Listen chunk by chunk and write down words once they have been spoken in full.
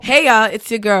Hey y'all, it's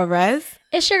your girl Rez.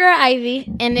 It's your girl Ivy.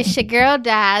 And it's your girl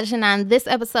Daj. And on this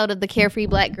episode of the Carefree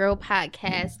Black Girl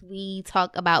podcast, we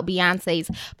talk about Beyonce's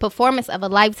performance of a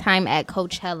lifetime at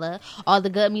Coachella, all the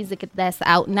good music that's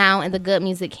out now, and the good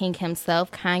music king himself,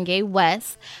 Kanye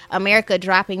West, America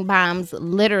dropping bombs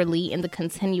literally in the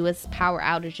continuous power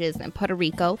outages in Puerto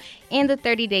Rico, and the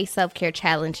 30-day self-care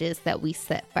challenges that we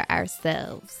set for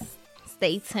ourselves.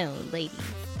 Stay tuned, ladies.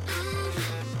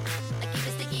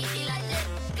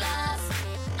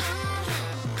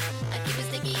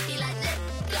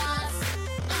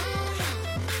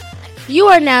 You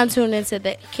are now tuned into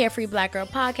the Carefree Black Girl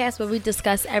podcast, where we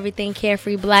discuss everything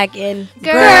carefree black and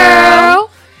girl.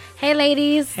 Hey,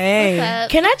 ladies. Hey. What's up?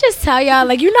 Can I just tell y'all,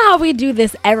 like, you know how we do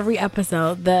this every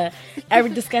episode,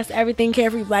 discuss everything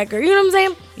carefree black girl. You know what I'm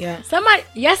saying? Yeah. Somebody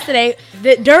yesterday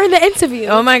during the interview,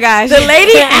 Oh my gosh. the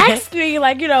lady asked me,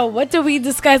 like, you know, what do we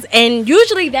discuss? And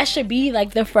usually that should be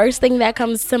like the first thing that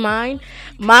comes to mind.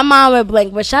 My mom would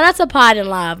blink, but shout out to Pod and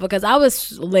Live because I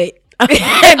was lit.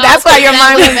 That's why your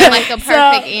mind would was have been like a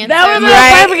perfect answer. That would have been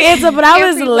Right. a perfect answer, but I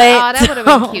was Carefree lit. Black- Oh, that would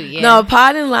have been cute, yeah. No,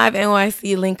 Pod and Live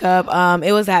NYC link up.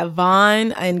 It was at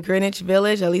Vaughn in Greenwich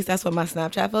Village. At least that's what my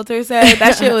Snapchat filter said.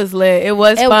 That shit was lit. It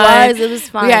was fun. It was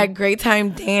fun. We had a great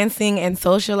time dancing and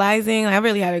socializing. I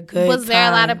really had a good Was there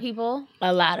a lot time. of people?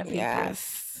 A lot of people.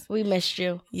 Yes. We missed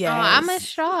you. Yes. Oh,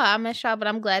 I missed y'all, but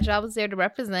I'm glad y'all was there to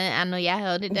represent. I know y'all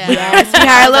held it down. Yes, we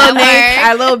had a little That Nick,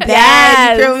 our little bag.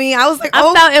 Yes. You feel me? I was like, I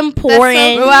oh, felt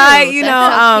important. so right. cute. You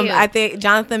That's know, so cute. I think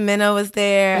Jonathan Minna was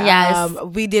there. Yes.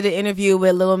 We did an interview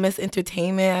with Little Miss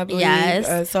Entertainment, I believe.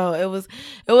 Yes. So it was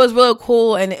real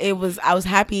cool, and I was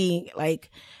happy, like,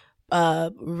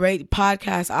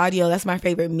 podcast audio, that's my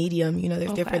favorite medium. You know,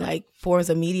 there's different like forms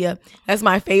of media. That's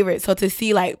my favorite. So to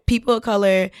see like people of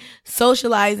color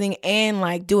socializing and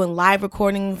like doing live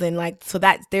recordings, and like, so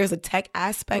that there's a tech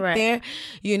aspect there,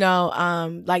 you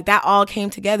know, like that all came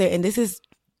together. And this is,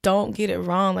 don't get it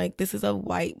wrong, like this is a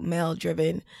white male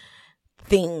driven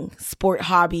thing, sport,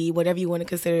 hobby, whatever you want to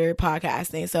consider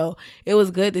podcasting. So it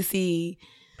was good to see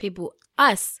People,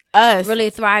 us us really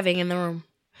thriving in the room.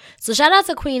 So shout out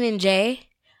to Queen and Jay.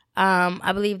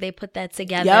 I believe they put that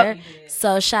together. Yep.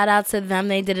 So shout out to them.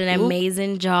 They did an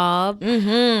amazing job.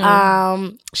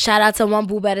 Mm-hmm. Shout out to One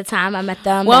Boob at a Time. I met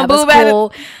them. One that was Boob at a-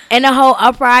 cool. And the whole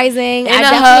uprising. I And the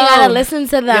definitely whole- gotta listen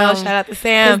to them. Yo, shout out to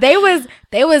Sam. They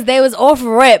was off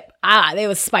rip. They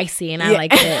was spicy and I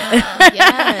liked it.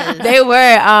 Yes. They were.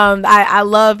 I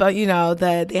love, you know,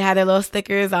 they had their little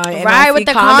stickers on. Right, NYC with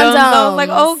the condoms. I was like,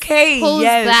 condoms. okay, Who's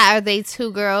yes. that? Are they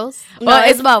two girls? No,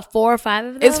 it's about 4 or 5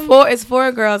 of them. It's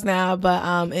four girls now,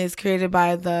 but it's created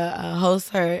by the host.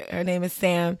 Her name is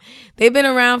Sam. They've been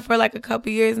around for like a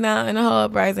couple years now, and the whole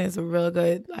uprising is a real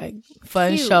good, like,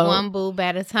 fun Cute. show. One boob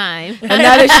at a time.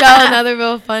 Another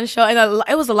real fun show, and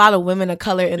it was a lot of women of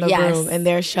color in the Yes. room and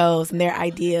their shows and their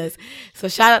ideas. So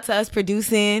shout out to us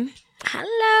producing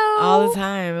Hello. all the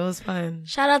time. It was fun.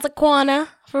 Shout out to Quana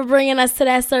for bringing us to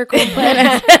that circle.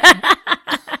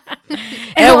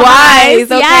 And Wise,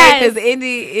 okay, yes. because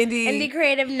Indie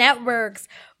Creative Networks.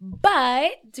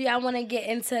 But do y'all want to get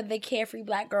into the Carefree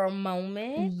Black Girl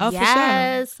moment? Oh,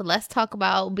 Yes. Let's talk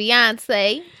about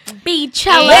Beyonce.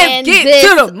 Beachella. Let's And get this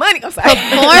to the money. I'm sorry.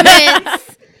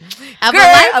 Performance of Girl,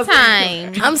 a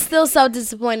lifetime. I'm still so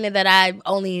disappointed that I've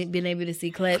only been able to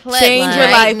see clips. Change your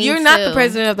Right, life. me You're not the too.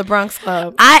 president of the Bronx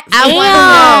Club. I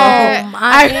wonder-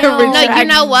 am. No, you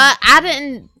know what? I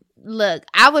didn't look.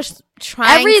 I was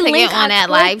trying Every to link get on I that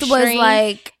live clicked was stream.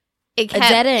 like it a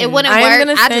dead end. It wouldn't I'm work.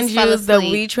 gonna I send just fell you the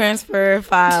asleep. WeTransfer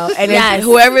file, and Yes. if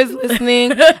whoever's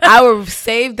listening, I will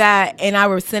save that and I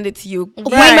will send it to you.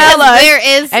 Because Email us, there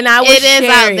is, and I will it is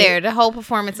share out it. there. The whole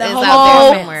performance is whole out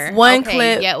there somewhere. one Okay,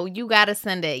 clip. Yeah, you gotta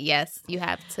send it. Yes, you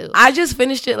have to. I just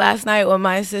finished it last night with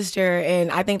my sister,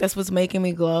 and I think that's what's making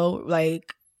me glow.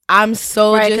 Like, I'm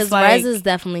so right, just because like, Rez is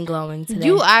definitely glowing today.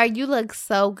 You look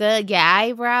so good. Your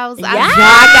eyebrows. Yeah.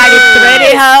 I got it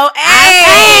threaded, hoe.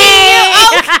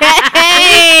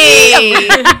 Hey,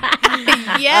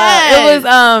 Yes. it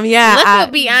was yeah. Look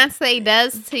what Beyonce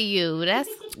does to you. That's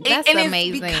and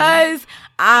amazing. It's because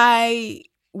I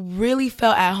really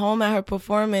felt at home at her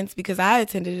performance, because I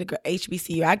attended a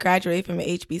HBCU. I graduated from an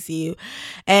HBCU,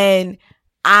 and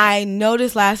I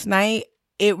noticed last night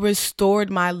it restored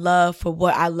my love for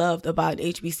what I loved about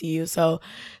HBCU. So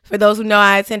for those who know,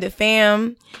 I attended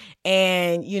FAM,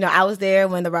 and, you know, I was there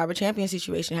when the Robert Champion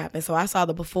situation happened. So I saw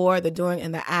the before, the during,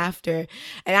 and the after.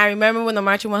 And I remember when the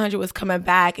Marching 100 was coming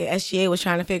back and SGA was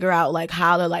trying to figure out like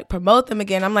how to like promote them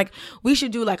again. I'm like, we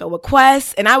should do like a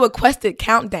request. And I requested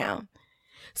Countdown.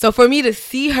 So for me to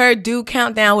see her do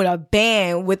Countdown with a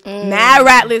band with mad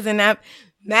rattlers and that,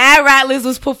 mad rattlers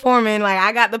was performing. Like,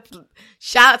 I got the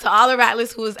shout out to all the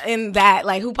rattlers who was in that,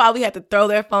 like, who probably had to throw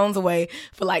their phones away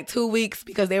for like 2 weeks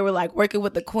because they were like working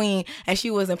with the queen and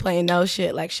she wasn't playing no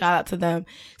shit. Like, shout out to them.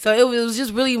 So it was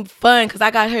just really fun because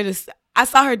I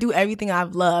saw her do everything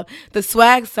I've loved. The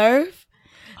swag surf,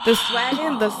 the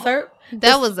swagging, the surf.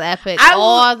 That was epic.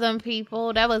 All them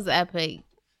people, that was epic.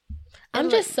 I'm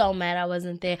just so mad I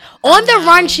wasn't there. On the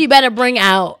run, she better bring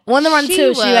out. On the run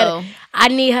too, she better. I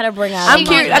need her to bring out. I'm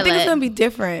curious. I think it's gonna be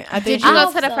different. Did you go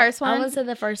to the first one? I went to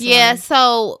the first one. Yeah,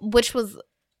 so which was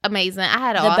amazing. I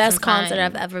had the best concert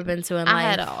I've ever been to in life. I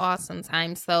had an awesome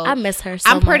time. So I miss her so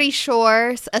I'm much. pretty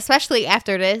sure, especially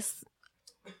after this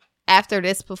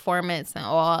performance and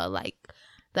all, like,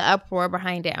 the uproar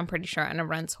behind it, I'm pretty sure on a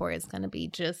run tour is going to be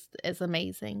just as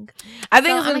amazing. I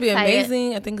think it's going to be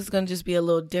amazing. I think it's going to just be a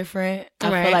little different.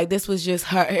 I feel like this was just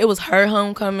her. It was her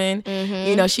homecoming. Mm-hmm.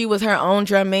 You know, she was her own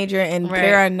drum major, and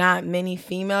there are not many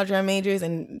female drum majors,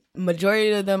 and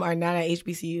majority of them are not at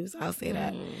HBCUs. I'll say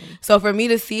that. So for me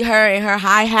to see her in her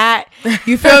hi-hat,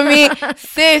 you feel me?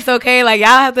 Sis, okay? Like, y'all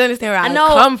have to understand where I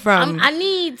come from. I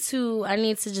need to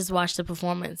just watch the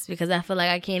performance because I feel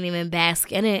like I can't even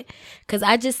bask in it because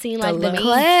I just seen like the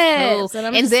clips,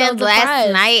 and then so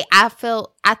last night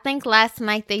I think last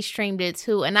night they streamed it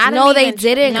too, and they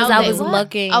didn't because I was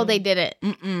looking. Oh, they didn't.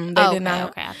 They did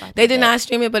not. Okay, I thought they did not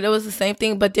stream it, but it was the same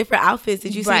thing, but different outfits.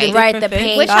 Did you see the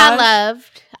pink, which I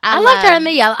loved? I loved her in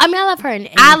the yellow. I mean, I love her in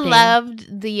anything. I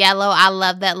loved the yellow. I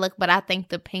love that look, but I think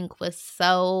the pink was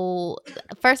so...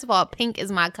 First of all, pink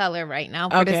is my color right now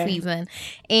for the season.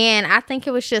 And I think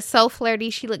it was just so flirty.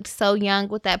 She looked so young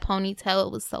with that ponytail.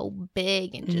 It was so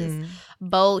big and just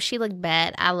bold. She looked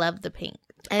bad. I love the pink.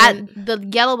 And the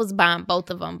yellow was bomb, both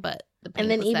of them, but...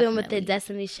 And then even with the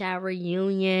Destiny Child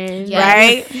reunion,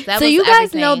 right? So you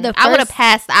guys know the first... I would have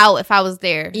passed out if I was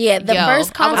there. Yeah, the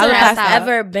first concert I've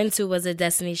ever been to was a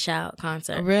Destiny Child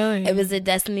concert. Really? It was a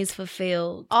Destiny's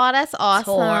Fulfilled. Oh, that's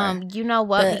awesome. You know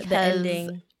what? The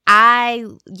ending. I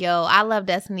love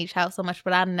Destiny Child so much,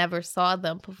 but I never saw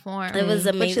them perform. It was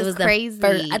amazing. Which is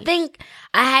crazy. I think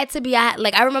I had to be.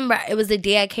 I remember it was the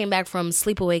day I came back from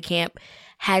sleepaway camp.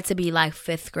 Had to be like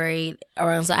 5th grade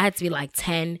around, so I had to be like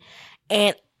 10.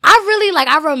 And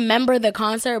I remember the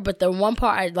concert, but the one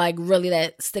part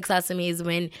that sticks out to me is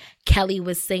when Kelly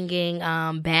was singing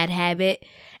Bad Habit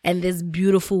and this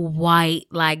beautiful white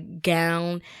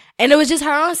gown. And it was just her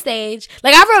on stage.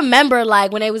 Like, I remember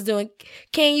when they was doing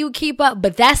Can You Keep Up?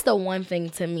 But that's the one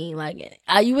thing to me.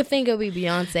 You would think it would be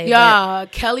Beyonce. Yeah,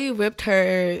 Kelly whipped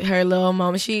her little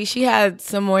moment. She had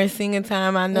some more singing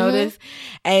time, I noticed.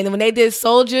 And when they did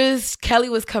Soldiers, Kelly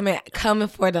was coming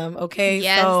for them, okay?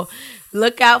 Yes. So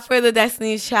look out for the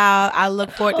Destiny's Child. I look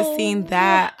forward to seeing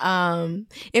that.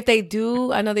 If they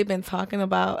do, I know they've been talking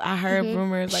about, I heard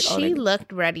rumors she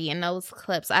looked ready in those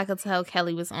clips. I could tell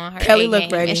Kelly was on her Kelly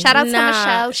looked ready. And shout out to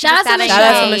Michelle. Shout out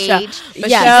to Michelle.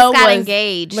 Michelle got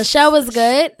engaged. Michelle was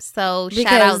good. So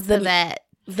shout out to that.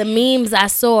 The memes I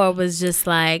saw was just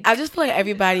like... I just feel like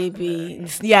everybody be...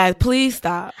 Yeah, please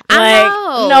stop. I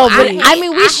know. No, but I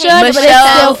mean, we should, but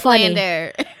it's still funny.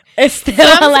 It's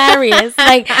still hilarious.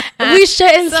 We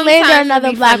shouldn't slander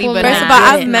another black woman. First of all,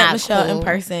 I've met Michelle in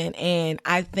person, and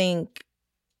I think...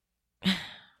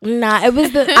 Nah, it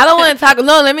was the... I don't want to talk...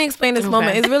 No, let me explain this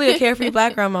moment. It's really a carefree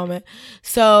black girl moment.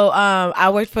 So, I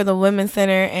worked for the Women's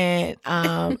Center, and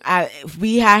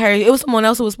we had her... It was someone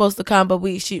else who was supposed to come, but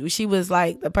she was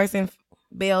the person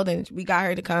bailed, and we got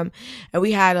her to come, and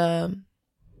we had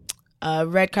a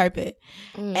red carpet,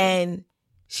 and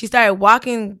she started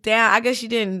walking down. I guess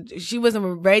she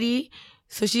wasn't ready,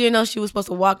 so she didn't know she was supposed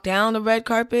to walk down the red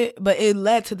carpet, but it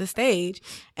led to the stage,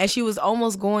 and she was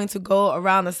almost going to go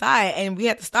around the side, and we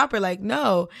had to stop her,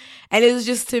 no. And it was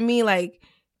just, to me,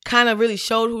 kind of really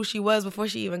showed who she was before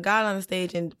she even got on the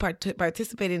stage and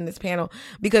participated in this panel,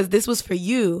 because this was for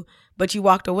you, but you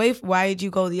walked away. Why did you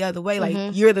go the other way?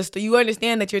 You're you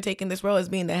understand that you're taking this role as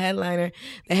being the headliner,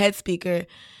 the head speaker.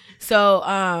 So,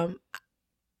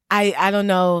 I don't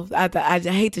know. I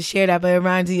hate to share that, but it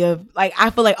reminds me of I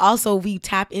feel like also we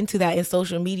tap into that in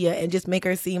social media and just make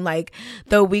her seem like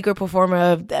the weaker performer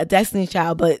of a Destiny's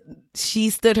Child, but she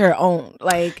stood her own.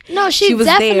 No, she was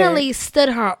definitely stood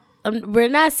her. We're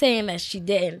not saying that she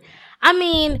didn't. I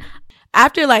mean,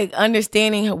 after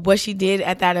understanding what she did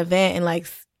at that event and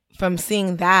from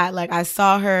seeing that, I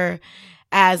saw her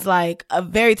as a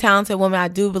very talented woman. I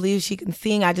do believe she can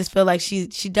sing. I just feel like she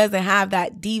doesn't have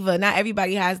that diva. Not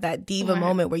everybody has that diva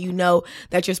moment where you know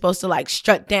that you're supposed to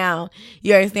strut down.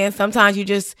 You understand? Sometimes you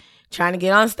just trying to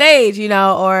get on stage,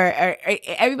 or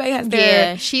everybody has their...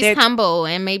 Yeah, she's humble,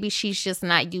 and maybe she's just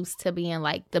not used to being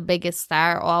the biggest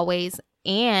star always.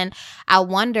 And I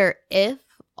wonder if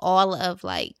all of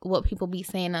like what people be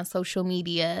saying on social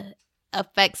media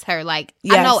affects her. Like,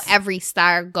 I know every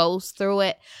star goes through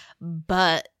it,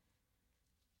 but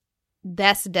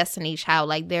that's Destiny's Child.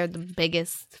 Like, they're the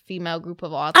biggest female group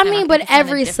of all time. I mean, but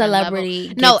every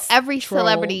celebrity every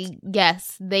celebrity,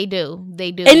 yes, they do.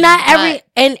 And not every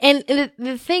and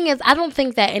the thing is, I don't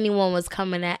think that anyone was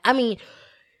coming at, I mean,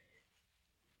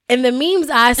 in the memes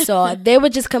I saw, they were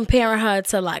just comparing her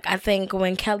to, like, I think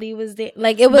when Kelly was there.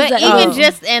 Like, it was but even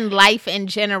just in life in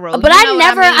general. But I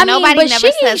never, I mean, nobody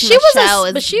never says she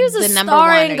Michelle was a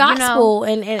star in gospel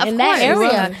in that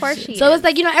area. Of course she is. So it's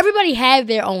like, everybody had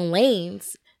their own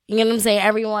lanes. You know what I'm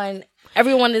saying?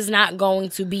 Everyone is not going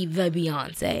to be the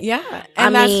Beyonce. Yeah,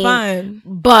 and that's fine.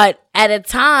 But at a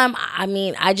time, I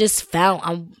mean, I just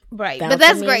found but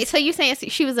that's great. So you saying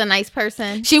she was a nice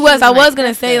person? She was. I was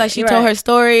gonna say, like, she told her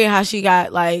story, how she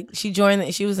got, like, she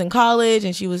was in college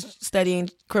and she was studying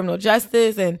criminal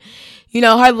justice, and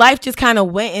her life just kind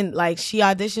of went in, like, she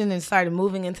auditioned and started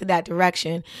moving into that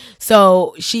direction.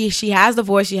 So she has the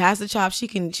voice, she has the chops, she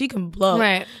can blow.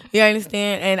 Right. You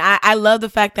understand? And I love the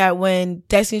fact that when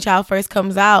Destiny Child first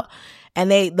comes out,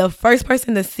 and the first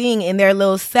person to sing in their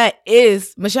little set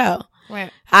is Michelle.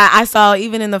 Right. I saw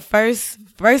even in the first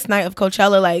night of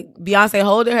Coachella, like, Beyonce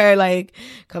holding her, like,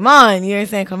 come on, you know what I'm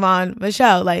saying? Come on,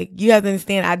 Michelle. Like, you have to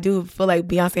understand, I do feel like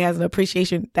Beyonce has an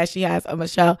appreciation that she has of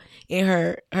Michelle in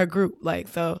her group. Like,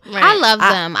 so. Right. I love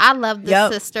them. I love the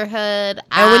sisterhood.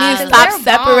 And we need to stop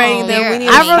separating them. We need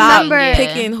to stop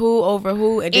picking who over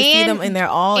who and just see them in their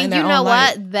all in their own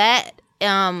light. And you know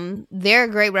what? They're a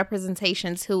great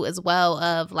representation too, as well,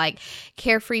 of like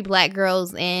carefree Black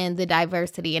girls and the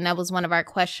diversity. And that was one of our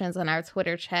questions on our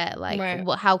Twitter chat. Like,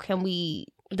 well, how can we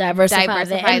diversify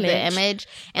the image?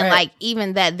 And like,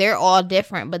 even that they're all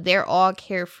different, but they're all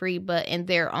carefree, but in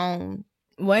their own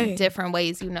way, different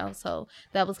ways, So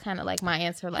that was kind of like my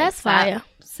answer. Like, that's fire.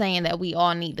 Saying that we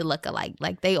all need to look alike.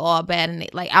 Like, they all bad, and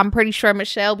like, I'm pretty sure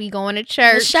Michelle be going to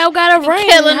church. Michelle got a ring,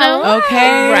 killing them.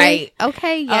 Okay, right?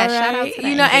 Okay, yeah. Shout out to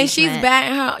that and she's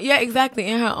bad in her, exactly,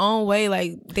 in her own way.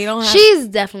 Like, they don't have. She's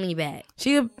definitely bad.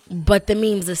 But the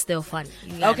memes are still funny.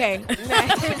 Okay.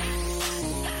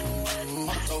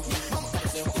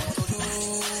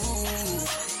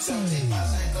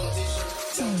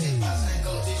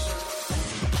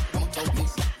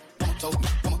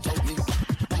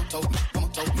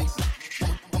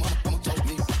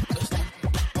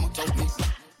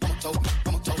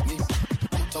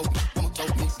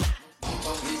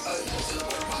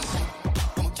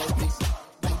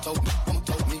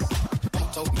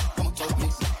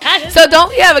 So don't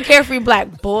we have a carefree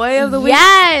Black boy of the week?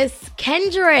 Yes,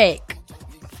 Kendrick,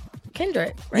 right?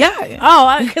 Yeah.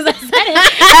 Oh, because I said it.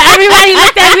 Everybody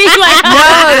looked at me like,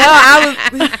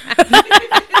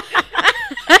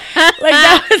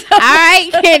 I was all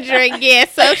right, Kendrick. Yeah.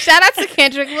 So shout out to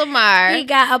Kendrick Lamar. He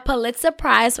got a Pulitzer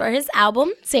Prize for his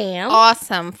album Sam.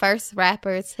 Awesome. First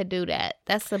rapper to do that.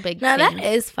 That's a big thing. That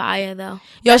is fire though.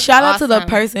 Yo, shout out to the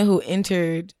person who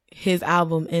entered his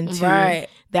album into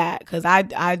that, because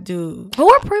I do. Who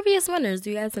were previous winners?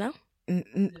 Do you guys know?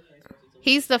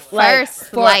 He's the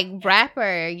first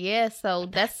rapper, yeah. So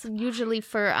that's usually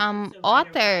for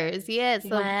authors, yeah. So,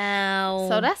 wow.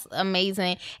 So that's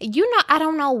amazing. I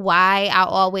don't know why I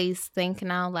always think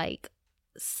now, like,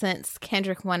 since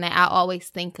Kendrick won it, I always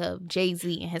think of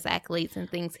Jay-Z and his accolades and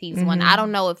things he's won. I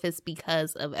don't know if it's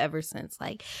because of ever since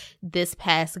like this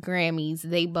past Grammys,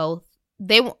 they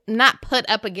were not put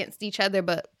up against each other,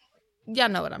 but y'all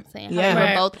know what I'm saying. Yeah, they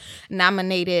were both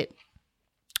nominated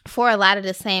for a lot of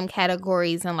the same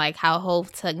categories, and like how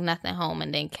Hov took nothing home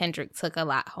and then Kendrick took a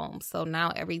lot home. So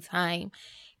now every time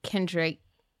Kendrick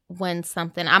wins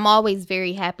something, I'm always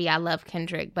very happy. I love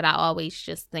Kendrick, but I always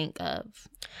just think of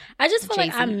I just feel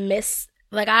Jay-Z.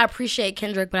 I appreciate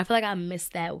Kendrick, but I feel like I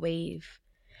missed that wave.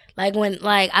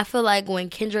 I feel like when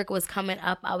Kendrick was coming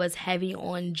up, I was heavy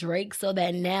on Drake, so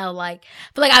that now, like,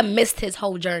 I feel like I missed his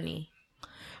whole journey.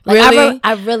 Like, really?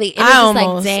 I really. It was I just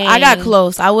almost. Like, dang. I got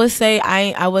close. I would say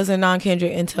I wasn't on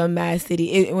Kendrick until Mad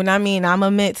City. When I mean I'm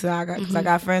a mix, because I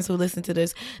got friends who listen to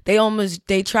this.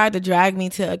 They tried to drag me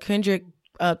to a Kendrick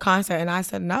concert, and I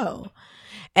said no.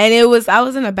 And I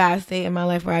was in a bad state in my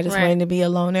life where I just wanted to be a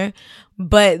loner.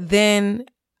 But then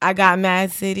I got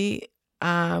Mad City,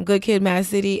 Good Kid, Mad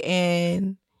City,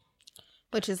 and.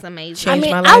 Which is amazing.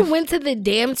 I went to the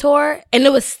damn tour and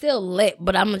it was still lit,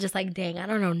 but I'm just like, dang, I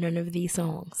don't know none of these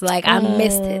songs. Like, I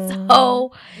missed his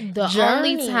whole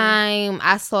journey. Only time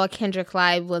I saw Kendrick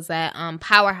live was at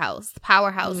Powerhouse.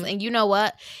 And you know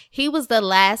what? He was the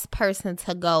last person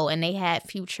to go, and they had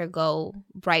Future go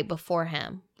right before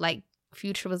him. Like,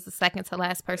 Future was the second to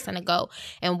last person to go,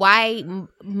 and why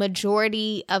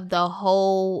majority of the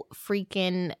whole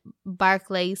freaking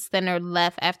Barclays Center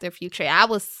left after Future. I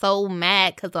was so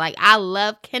mad because like I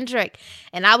love Kendrick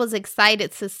and I was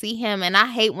excited to see him, and I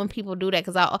hate when people do that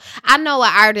because I know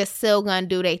an artist still gonna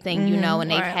do their thing, you know, and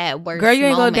they've had worse Girl, you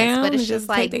ain't moments, go down, but it's just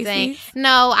like, dang.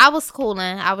 No, I was cooling,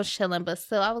 I was chilling, but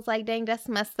still I was like, dang, that's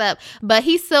messed up. But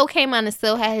he still came on and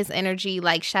still had his energy.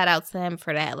 Like, shout out to him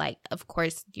for that. Like, of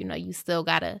course, you know, you still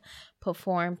gotta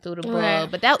perform through the brawl,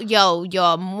 but that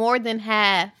y'all more than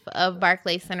half of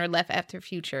Barclays Center left after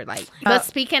Future. Like, but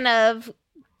speaking of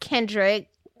Kendrick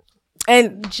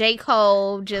and J.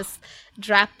 Cole just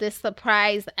dropped this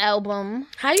surprise album.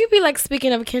 How you be like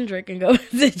speaking of Kendrick and go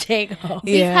to J. Cole?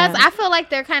 Because I feel like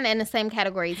they're kind of in the same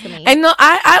category to me. And no,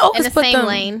 I always in the same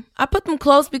lane. I put them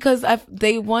close because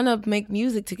they want to make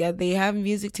music together. They have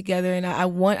music together, and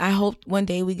I hope one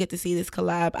day we get to see this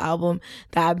collab album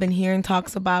that I've been hearing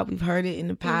talks about. We've heard it in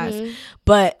the past,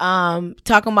 but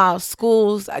talking about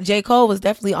schools, J. Cole was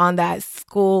definitely on that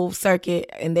school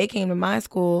circuit, and they came to my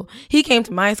school. He came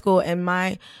to my school, and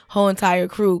my whole entire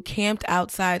crew camped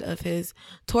outside of his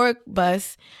tour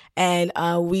bus, and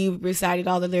we recited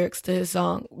all the lyrics to his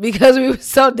song because we were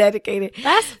so dedicated.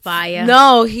 That's fire.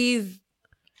 No, he's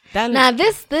that. Now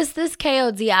this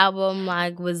KOD album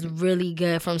like was really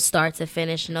good from start to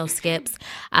finish, no skips.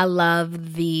 I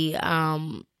love the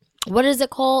what is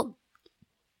it called?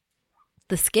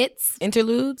 The skits?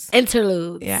 Interludes.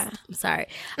 Yeah. I'm sorry.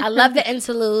 I love the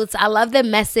interludes. I love the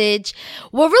message.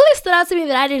 What really stood out to me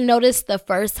that I didn't notice the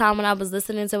first time when I was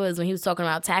listening to it was when he was talking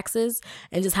about taxes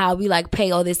and just how we like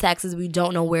pay all these taxes. We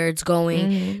don't know where it's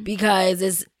going because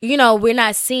it's, you know, we're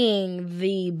not seeing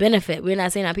the benefit. We're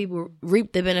not seeing how people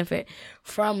reap the benefit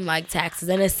from like taxes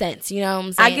in a sense. You know what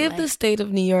I'm saying? I give the state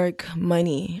of New York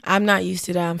money. I'm not used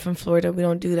to that. I'm from Florida. We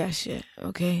don't do that shit.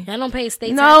 Okay. I don't pay state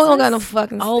taxes. No, we don't got no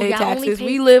fucking state taxes.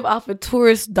 We live off of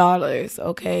tourist dollars,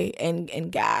 okay,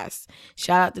 and gas.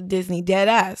 Shout out to Disney, dead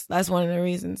ass. That's one of the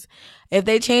reasons. If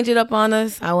they change it up on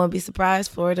us, I won't be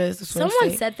surprised. Florida is the swing Someone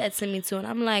state. said that to me too, and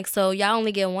I'm like, so y'all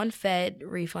only get one Fed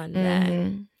refund back.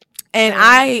 And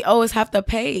I always have to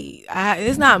pay.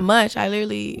 It's not much. I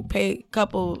literally pay a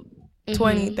couple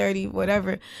 20, 30,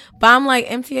 whatever. But I'm like,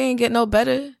 MTA ain't get no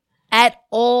better at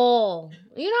all.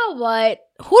 You know what?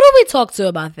 Who do we talk to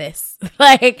about this?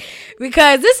 Like,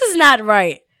 because this is not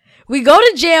right. We go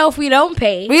to jail if we don't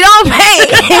pay. We don't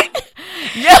pay.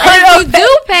 If we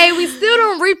do pay, we still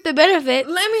don't reap the benefit.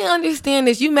 Let me understand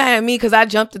this. You mad at me because I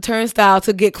jumped the turnstile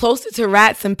to get closer to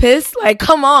rats and piss? Like,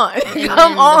 come on.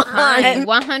 Come on.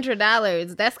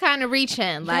 $100. That's kind of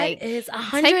reaching. Like, that is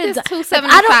 $100. Take this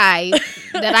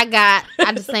 $275 that I got.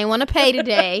 I just ain't want to pay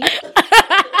today.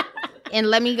 And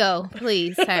let me go,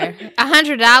 please, sir.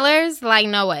 $100? Like,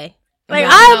 no way. Like,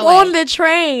 I'm on the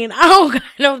train. I don't got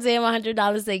no damn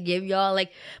 $100 to give y'all.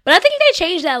 Like, but I think they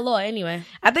changed that law anyway.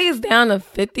 I think it's down to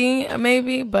 50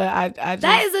 maybe, but I just...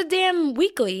 That is a damn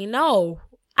weekly. No.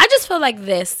 I just feel like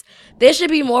there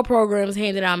should be more programs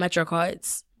handing out Metro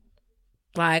cards.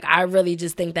 Like, I really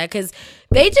just think that because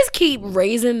they just keep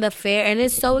raising the fare, and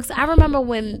it's so I remember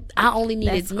when I only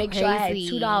needed to make sure I had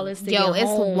 $2 to get home. It's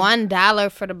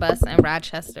 $1 for the bus in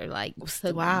Rochester. Like,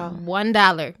 wow.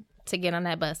 $1 to get on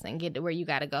that bus and get to where you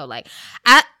gotta go. Like,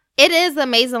 it is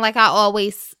amazing. Like, I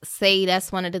always say,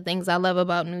 that's one of the things I love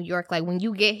about New York. Like, when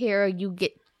you get here, you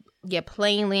get your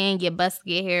plane land, your bus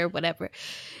get here, whatever.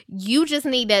 You just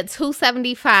need that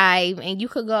 $275, and you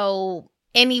could go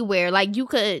anywhere. Like, you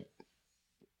could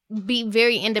be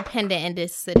very independent in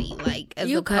this city, like, as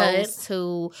opposed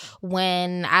to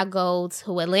when I go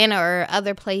to Atlanta or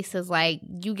other places. Like,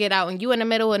 you get out and you in the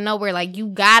middle of nowhere, like, you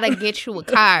gotta get you a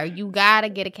car, you gotta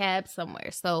get a cab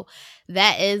somewhere. So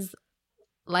that is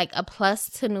like a plus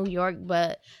to New York,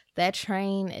 but that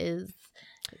train is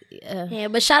yeah,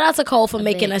 but shout out to Cole for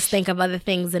making us think of other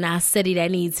things in our city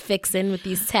that needs fixing with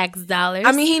these tax dollars.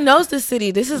 I mean, he knows the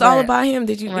city. This is all about him.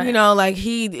 Did you, you know, like,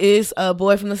 he is a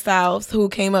boy from the South who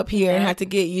came up here and had to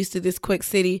get used to this quick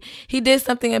city. He did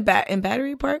something in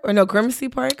Battery Park, or no, Gramercy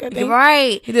Park, I think.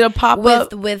 Right. He did a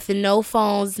pop-up. With no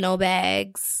phones, no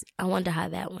bags. I wonder how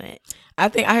that went. I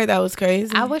heard that was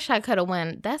crazy. I wish I could have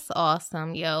went. That's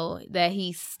awesome, yo, that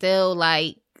he's still,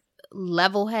 like,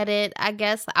 level-headed, I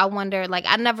guess. I wonder, like,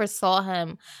 I never saw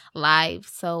him live,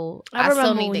 so I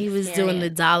remember when he was doing the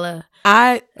dollar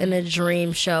and the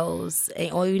dream shows,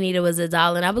 and all you needed was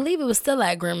 $1, and I believe it was still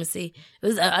at Gramercy. It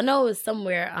was, I know it was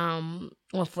somewhere on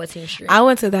 14th Street. I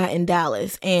went to that in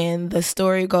Dallas, and the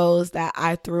story goes that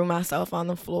I threw myself on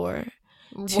the floor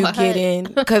to get in,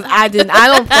 because I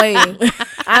don't play.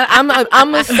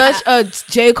 I'm such a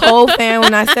J. Cole fan.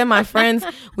 When I said my friends,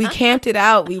 we camped it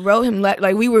out. We wrote him like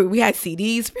we had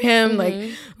CDs for him.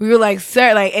 Like we were like,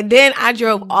 sir, like, and then I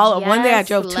drove one day I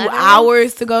drove 2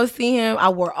 hours to go see him. I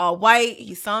wore all white.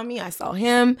 He saw me. I saw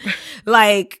him.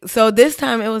 Like, so this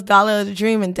time it was Dollar of the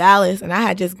Dream in Dallas, and I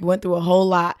had just went through a whole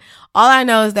lot. All I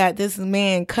know is that this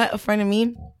man cut in front of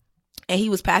me, and he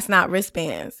was passing out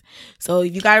wristbands. So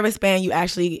if you got a wristband, you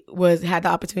actually had the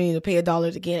opportunity to pay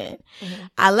 $1 to get in.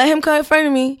 I let him cut in front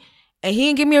of me, and he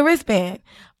didn't give me a wristband.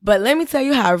 But let me tell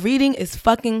you how reading is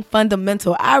fucking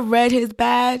fundamental. I read his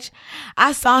badge.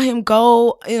 I saw him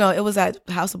go, it was at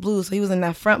House of Blues, so he was in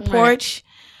that front porch,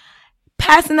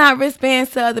 passing out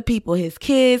wristbands to other people, his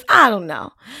kids. I don't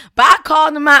know. But I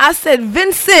called him out. I said,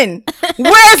 Vincent,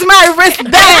 where's my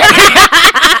wristband?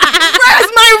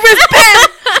 Where's my wristband?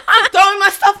 I'm throwing my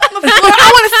stuff on the floor.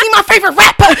 I want to see my favorite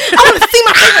rapper.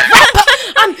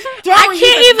 I'm throwing. I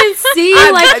can't even see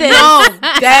like this. No,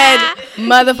 dead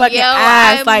motherfucking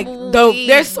ass. Like,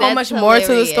 there's so much more to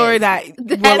the story that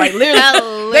like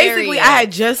literally, basically, I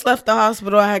had just left the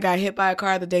hospital. I had got hit by a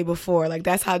car the day before. Like,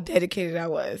 that's how dedicated I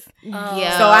was.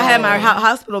 Yeah. So I had my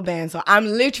hospital band. So I'm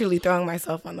literally throwing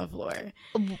myself on the floor.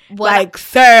 Like,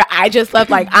 sir, I just left.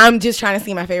 Like, I'm just trying to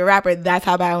see my favorite rapper. That's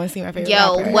how bad I want to see my favorite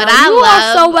rapper. You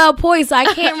are so well poised. So I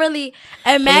can't really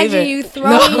imagine you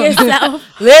throwing yourself.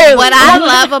 Literally. What I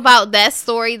love about that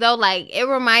story, though, like, it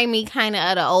reminds me kind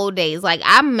of the old days. Like,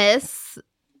 I miss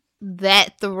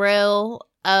that thrill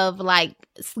of, like,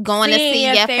 going to see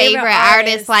your favorite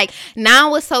artist. Like,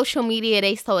 now with social media,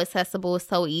 they so accessible. It's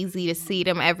so easy to see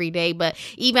them every day. But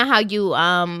even how you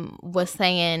was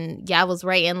saying, y'all was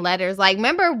writing letters. Like,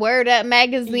 remember Word Up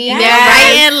magazine?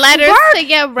 Writing letters to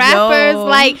your rappers.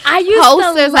 Like, I used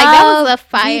posters. To like, that was a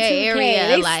fire B2K. area.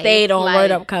 They like, stayed on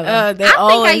Word Up cover. I think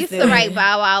I used to write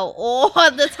Bow Wow all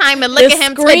the time. And look at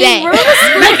him today. Look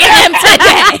at him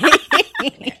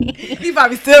today. You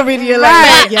probably still reading your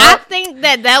letters. I think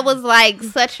that was like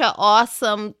such an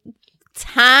awesome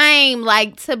time,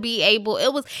 like, to be able,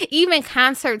 it was even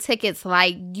concert tickets,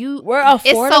 like, were affordable.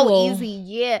 It's so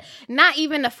easy, not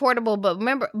even affordable, but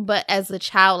remember, as a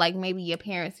child, like, maybe your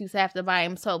parents used to have to buy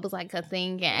them, so it was like a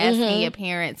thing, and asking your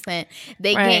parents, and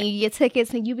they getting you your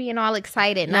tickets, and you being all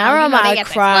excited. Now I remember I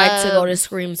cried to go to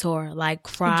Scream Tour, like,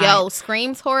 cried. Yo,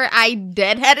 Scream Tour, I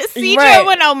dead had a seizure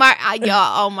when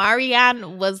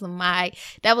Omarion was my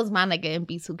nigga in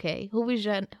B2K. Who was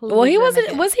your? He was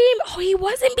in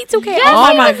B2K. Yes,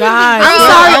 oh my God! I'm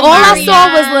sorry. All I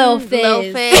saw was Lil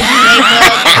Fizz.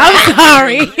 I'm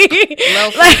sorry.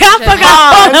 Like, I forgot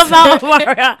all about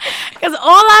Mario because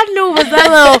all I knew was that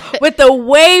little with the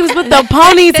waves with the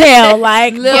ponytail.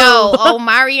 Like, yo,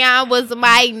 Omarion was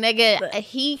my nigga.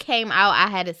 He came out. I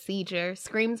had a seizure.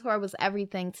 Scream Tour was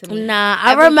everything to me. Nah,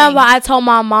 I remember I told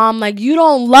my mom, like, you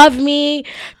don't love me,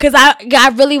 because I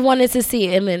really wanted to see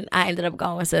it, and then I ended up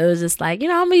going. So it was just like, I'm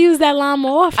gonna use that line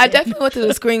more often. I definitely went to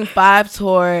the Scream 5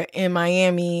 tour in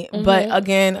Miami, but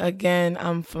again,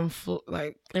 I'm from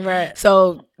right.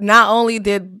 So not only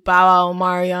did Bow Wow,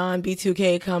 Marion,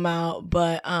 B2K come out,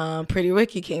 but Pretty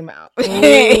Ricky came out.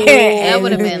 That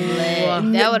would have been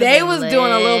lit. They was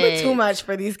doing a little bit too much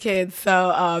for these kids,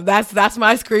 so that's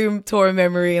my Scream tour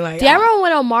memory. Like, do you remember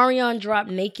when Omarion dropped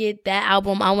Naked? That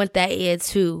album, I went that year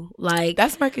too. Like,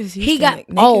 that's Marcus Houston. He got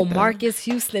Naked, Marcus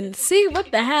Houston. See,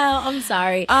 what the hell? I'm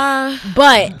sorry,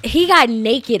 but he got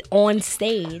naked on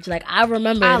stage. Like, I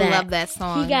remember that. I love that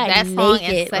song. He got that naked, song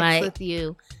and Sex like, with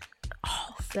You.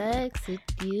 Oh, Sex with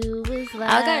You is like.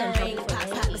 I got in trouble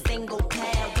for that. Single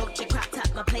pal, go check crop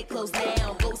top, my plate closed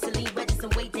down. Go silly, register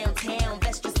way downtown.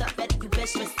 Best dressed up, better you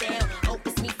best dressed down. Hope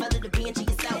it's me, fella, to be into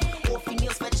yourself. All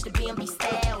females register B&B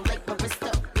style. Like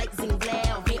Marissa, like Zing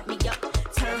Blau. Ramp me up,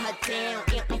 turn her down.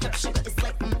 Amp me up, sugar, it's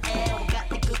like L. Got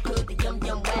the good, the yum,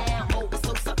 wow. Oh, it's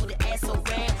so supple, the ass so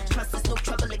round. Trust us, no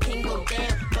trouble, it can't go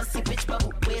down. Busty bitch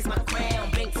bubble, where's my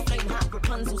crown? Banks flame hot,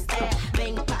 Rapunzel style.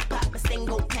 Bang, pop, pop, my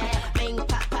single pal. Bang,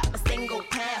 pop, pop, my single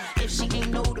pal. If she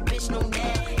ain't know the bitch, no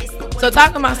now. So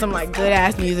talking about some like good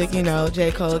ass music,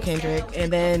 J. Cole, Kendrick,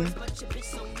 and then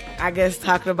I guess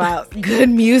talking about good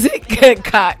music,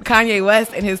 Kanye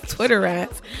West and his Twitter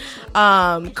rants.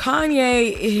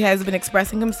 Kanye has been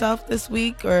expressing himself this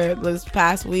week or this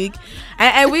past week,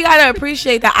 and we gotta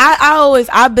appreciate that.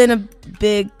 I've been a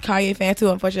big Kanye fan too.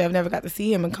 Unfortunately, I've never got to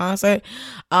see him in concert,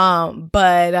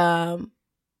 but I'm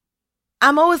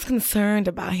always concerned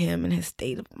about him and his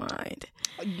state of mind.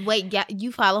 Wait,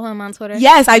 you follow him on Twitter?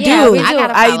 Yes, I do.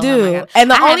 I do.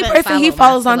 And the only person he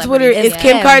follows on Twitter is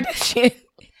Kim Kardashian.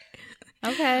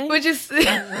 Okay.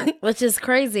 Which is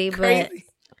crazy, but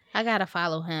I gotta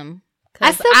follow him.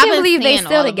 I still can't believe they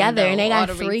still together and they got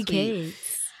 3 kids.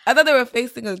 I thought they were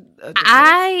facing a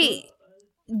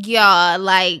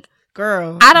like,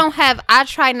 girl. I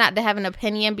try not to have an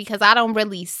opinion because I don't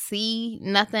really see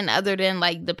nothing other than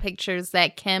like the pictures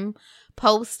that Kim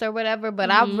posts or whatever.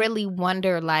 But I really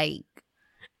wonder, like,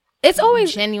 it's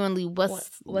always genuinely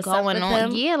what's going on.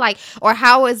 him? Yeah, like, or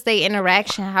how is their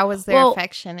interaction? How is their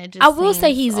affection? It just I will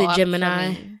say seems he's a off to Gemini.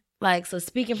 me. Like, so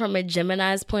speaking from a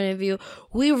Gemini's point of view,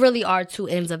 we really are two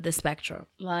ends of the spectrum.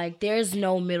 Like, there's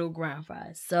no middle ground for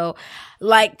us. So,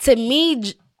 like, to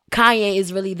me, Kanye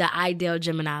is really the ideal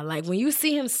Gemini. Like, when you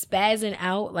see him spazzing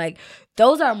out, like,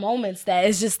 those are moments that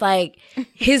it's just like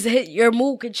your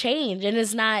mood could change, and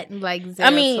it's not like 0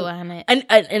 to 100.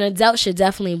 An adult should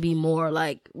definitely be more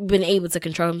like been able to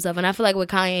control himself. And I feel like with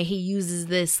Kanye, he uses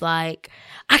this like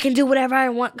I can do whatever I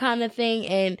want kind of thing,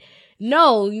 and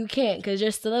no, you can't, because you're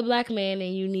still a black man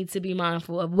and you need to be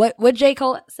mindful of what J.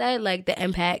 Cole said, like the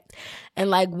impact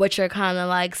and like what you're kind of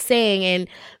like saying. And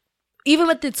even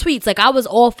with the tweets, like I was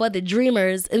all for the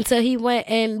Dreamers until he went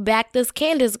and backed this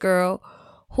Candace girl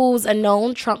who's a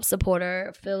known Trump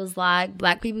supporter, feels like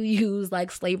black people use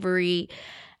like slavery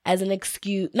as an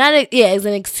excuse. As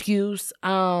an excuse.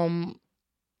 Hold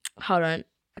on,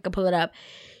 I can pull it up.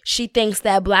 She thinks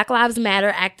that Black Lives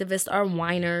Matter activists are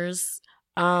whiners.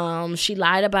 She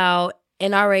lied about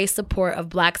NRA support of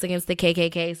blacks against the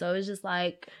KKK. So it's just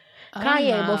like,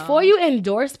 Kanye, before you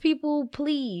endorse people,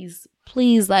 please,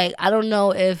 like, I don't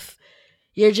know if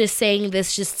you're just saying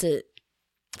this just to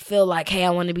feel like, hey, I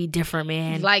want to be different,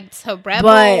 man. Like to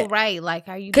rebel, right? Like,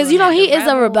 are you? Because he is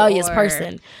a rebellious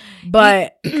person,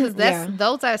 but because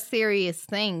those are serious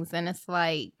things, and it's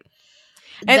like.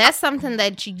 And that's something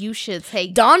that you should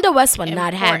take. Donda West would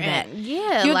not have that.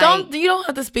 Yeah, you don't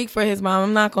have to speak for his mom.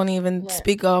 I'm not going to even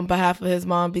speak on behalf of his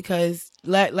mom because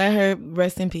let her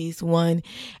rest in peace. 1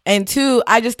 and 2.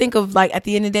 I just think of like at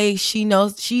the end of the day,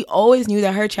 she always knew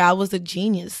that her child was a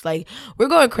genius. Like we're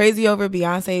going crazy over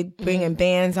Beyonce bringing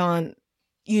bands on,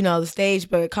 the stage,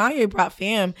 but Kanye brought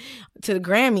fam to the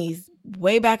Grammys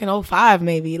way back in 2005,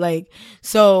 maybe. Like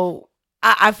so.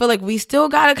 I feel like we still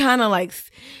gotta kind of like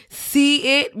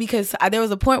see it because there was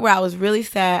a point where I was really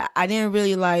sad. I didn't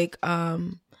really like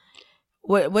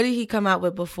what did he come out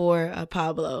with before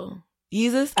Pablo?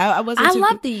 Yeezus? I wasn't. I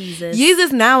love the Yeezus.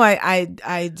 Yeezus now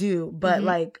I do, but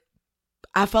like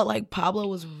I felt like Pablo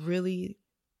was really.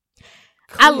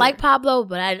 Clear. I like Pablo,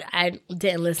 but I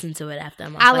didn't listen to it after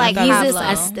him. I like Yeezus. Pablo.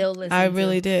 I still listen. I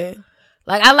really did.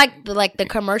 Like I like the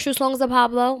commercial songs of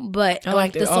Pablo, but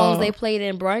like the songs they played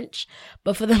in brunch.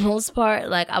 But for the most part,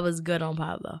 like I was good on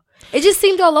Pablo. It just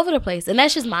seemed all over the place, and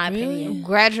that's just my opinion.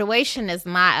 Graduation is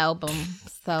my album,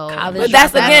 so but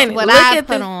that's again what I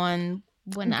put on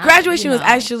when Graduation was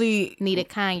actually needed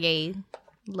Kanye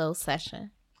little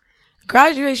session.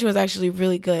 Graduation was actually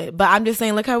really good, but I'm just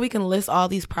saying, look how we can list all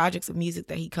these projects of music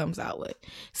that he comes out with.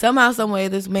 Somehow, some way,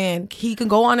 this man, he can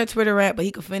go on a Twitter rant, but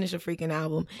he could finish a freaking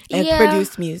album and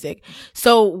produce music.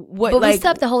 So what? But like, we still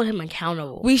have to hold him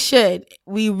accountable. We should.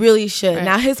 We really should. Right.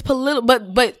 Now his political,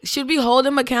 but should we hold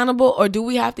him accountable, or do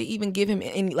we have to even give him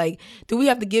any? Like, do we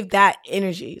have to give that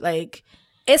energy? Like.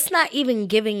 It's not even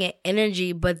giving it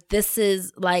energy, but this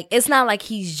is like, it's not like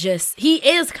he is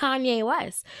Kanye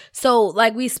West. So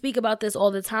like we speak about this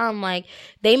all the time, like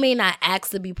they may not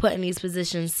ask to be put in these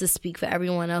positions to speak for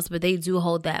everyone else, but they do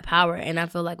hold that power. And I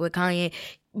feel like with Kanye,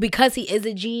 because he is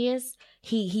a genius,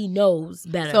 he knows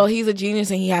better. So he's a genius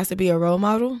and he has to be a role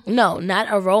model? No, not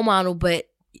a role model, but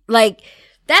like,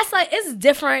 that's like, it's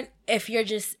different if you're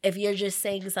just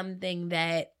saying something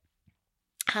that,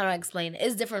 how do I explain it?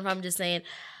 It's different if I'm just saying,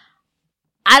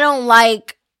 I don't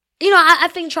like, I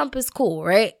think Trump is cool,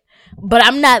 right?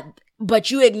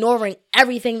 But you ignoring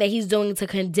everything that he's doing to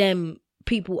condemn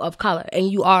people of color, and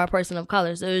you are a person of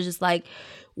color. So it's just like,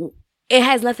 it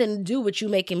has nothing to do with you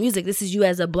making music. This is you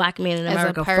as a black man in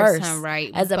America first. Right.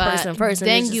 As a person first.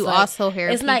 Then you like, also hear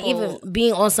it's people, not even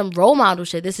being on some role model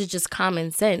shit. This is just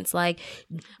common sense. Like,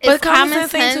 it's common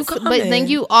sense, but then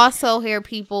you also hear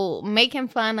people making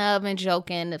fun of and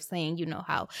joking of saying,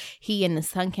 how he in the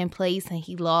sunken place and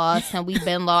he lost and we've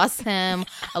been lost him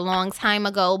a long time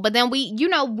ago. But then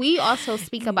we also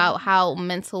speak about how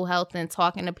mental health and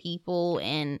talking to people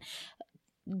and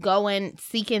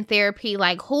seeking therapy,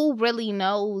 like who really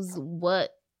knows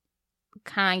what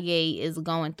Kanye is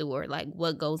going through or like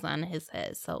what goes on in his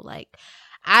head. So like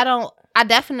I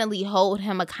definitely hold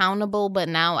him accountable, but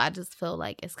now I just feel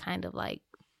like it's kind of like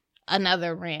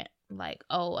another rant, like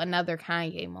another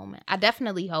Kanye moment. I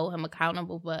definitely hold him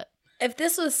accountable, but if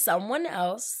this was someone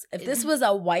else, if this was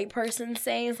a white person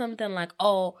saying something like,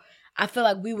 I feel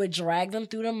like we would drag them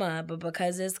through the mud, but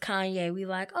because it's Kanye, we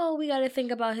like, we got to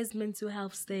think about his mental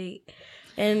health state.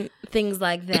 and things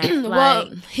like that. Well,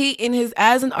 Like, he in his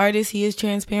as an artist, he is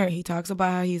transparent. He talks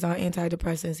about how he's on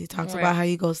antidepressants. He talks about how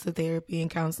he goes to therapy and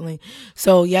counseling.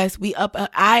 So yes,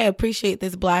 I appreciate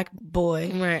this black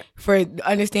boy for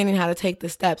understanding how to take the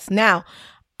steps. Now,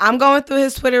 I'm going through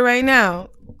his Twitter right now.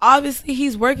 Obviously,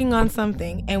 he's working on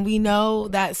something, and we know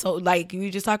that. So, like you were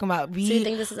just talking about, so you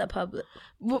think this is a public?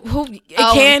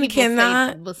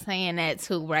 Cannot was saying that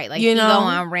too, right? Like you you know, go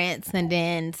on rents and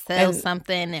then sell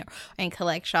something and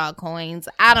collect Shaw coins.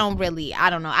 I don't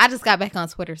know. I just got back on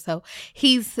Twitter, so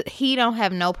he don't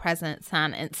have no presence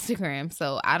on Instagram,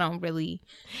 so I don't really.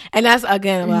 And that's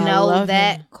again know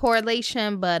that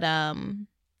correlation, but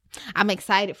I'm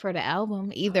excited for the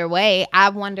album. Either way, I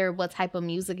wonder what type of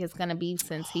music it's gonna be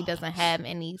since he doesn't have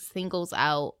any singles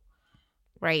out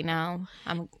right now.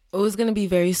 It was gonna be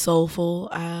very soulful.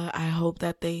 I hope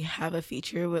that they have a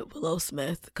feature with Willow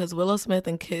Smith, because Willow Smith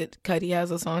and Kid Cudi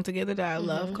has a song together that I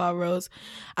love called Rose.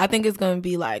 I think it's gonna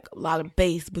be like a lot of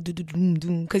bass,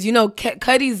 because you know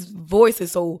Cudi's voice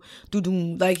is so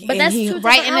like. But that's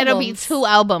and it'll be 2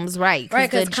 albums, right?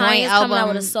 Because Kanye's coming out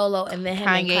with a solo, and then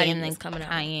Kanye and then coming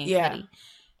out. Kanye and yeah. Cudi.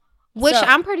 Which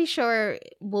I'm pretty sure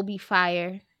will be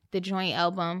fire. The joint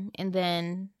album, and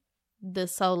then the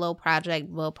solo project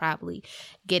will probably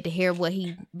get to hear what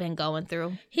he's been going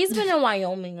through. He's been in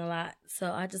Wyoming a lot,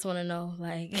 so I just want to know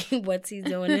like what's he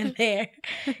doing in there.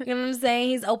 You know what I'm saying?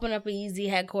 He's opened up a Easy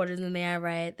headquarters in there,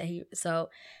 right? So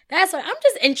that's what I'm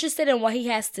just interested in what he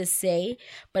has to say,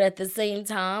 but at the same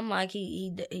time, like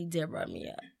he did rub me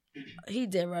up. He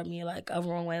did rub me like a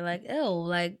wrong way, like ew,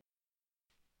 like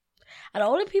out of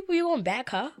all the people you gonna back,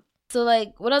 huh? So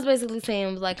like what I was basically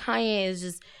saying was like Kanye is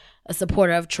just a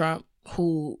supporter of Trump,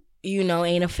 who, you know,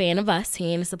 ain't a fan of us.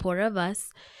 He ain't a supporter of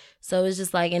us. So it's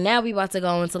just like, and now we about to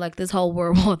go into like this whole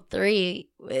World War III,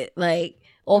 like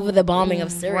over the bombing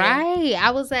of Syria. Right.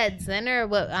 I was at dinner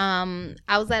with I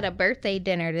was at a birthday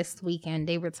dinner this weekend.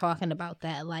 They were talking about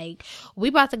that. Like, we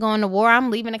about to go into war. I'm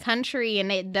leaving the country,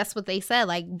 and that's what they said.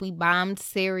 Like, we bombed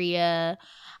Syria.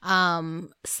 So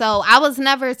I was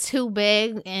never too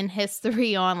big in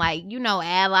history on like, you know,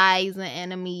 allies and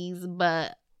enemies,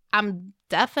 but I'm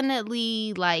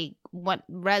definitely like, what,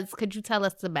 Rez, could you tell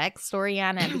us the backstory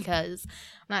on it? Because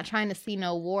I'm not trying to see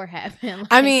no war happen.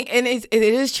 I mean, and it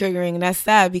is triggering, and that's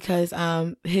sad because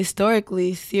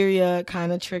historically Syria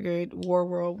kind of triggered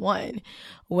World War I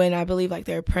when I believe like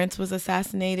their prince was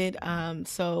assassinated.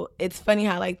 So it's funny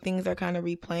how like things are kind of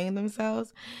replaying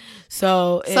themselves.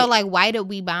 So like, why did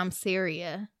we bomb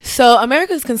Syria? So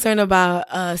America is concerned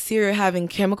about Syria having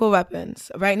chemical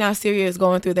weapons. Right now, Syria is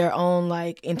going through their own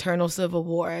like internal civil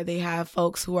war. They have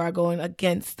folks who are going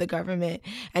against the government,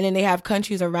 and then they have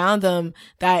countries around them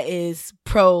that is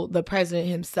pro the president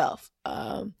himself.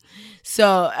 Of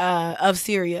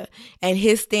Syria, and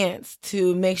his stance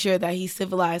to make sure that he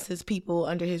civilized his people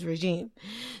under his regime.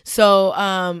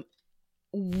 So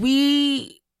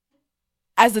we,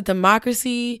 as a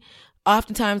democracy,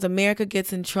 oftentimes America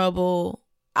gets in trouble.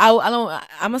 I'm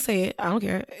gonna say it, I don't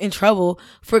care, in trouble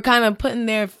for kind of putting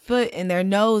their foot and their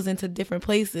nose into different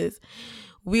places.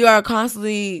 We are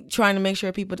constantly trying to make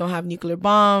sure people don't have nuclear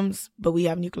bombs, but we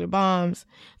have nuclear bombs,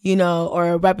 you know,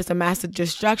 or weapons of mass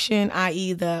destruction,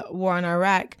 i.e. the war in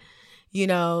Iraq, you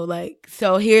know, like,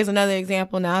 so here's another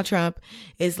example now. Trump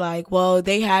is like, well,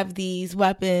 they have these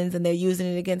weapons and they're using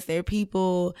it against their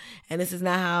people, and this is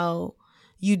not how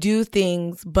you do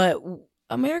things, but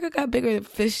America got bigger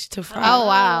fish to fry. Oh,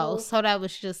 wow. So that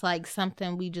was just like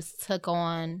something we just took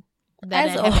on that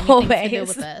As didn't have anything to do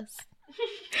with us.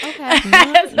 Okay.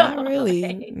 Not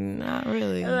really. Not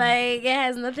really. Like, it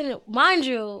has nothing to, mind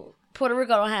you, Puerto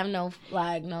Rico don't have no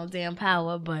flag, no damn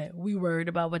power, but we worried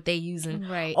about what they using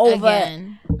over.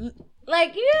 Again.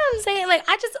 Like, you know what I'm saying? Like,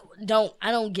 I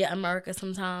don't get America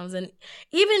sometimes. And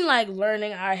even like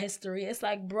learning our history, it's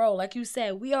like, bro, like you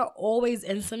said, we are always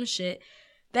in some shit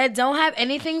that don't have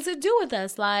anything to do with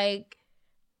us. Like,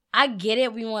 I get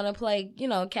it. We want to play, you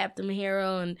know, Captain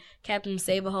Hero and Captain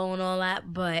Saberho and all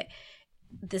that, but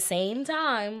at the same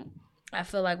time, I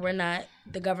feel like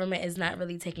the government is not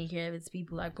really taking care of its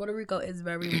people. Like, Puerto Rico is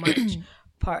very much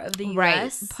part of the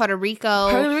U.S. Right. Puerto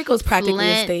Rico's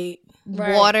practically a state.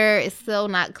 Right. Water is still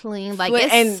not clean. Like, Flint,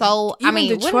 it's so, I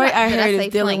mean, Detroit, I heard,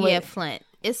 is dealing with Flint.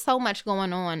 It's so much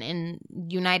going on in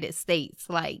United States.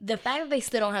 Like, the fact that they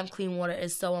still don't have clean water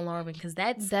is so alarming because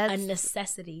that's a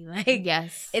necessity. Like,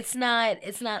 yes, it's not.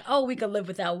 Oh, we could live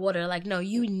without water. Like, no,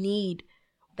 you need.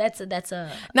 That's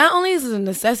a. Not only is it a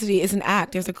necessity, it's an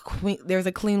act. There's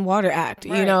a Clean Water Act.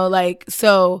 Right. You know, like,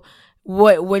 so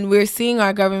when we're seeing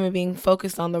our government being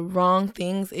focused on the wrong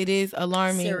things, it is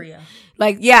alarming. Syria.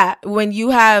 Like, yeah, when you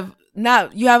have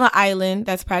you have an island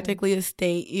that's practically a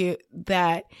state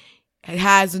that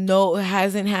hasn't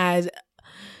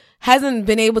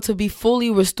been able to be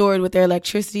fully restored with their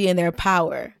electricity and their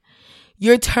power.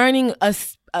 You're turning a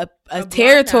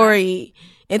territory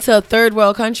into a third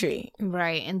world country.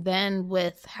 Right. And then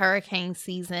with hurricane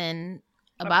season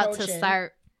about to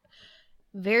start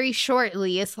very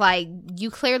shortly, it's like you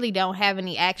clearly don't have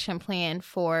any action plan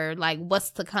for like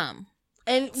what's to come.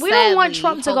 And we don't want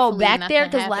Trump to go back there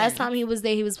because last time he was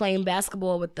there, he was playing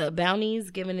basketball with the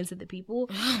bounties given it to the people.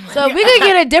 So if we could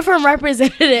get a different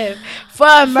representative for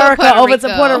America over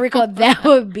to Puerto Rico, that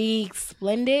would be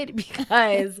splendid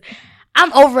because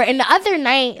I'm over it. And the other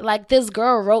night, like, this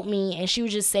girl wrote me and she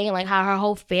was just saying, like, how her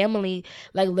whole family,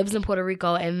 like, lives in Puerto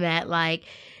Rico and that, like,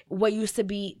 what used to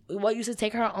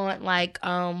take her on, like,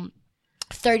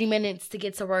 30 minutes to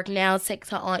get to work now takes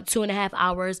her on 2.5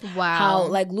 hours. Wow. How,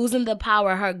 like, losing the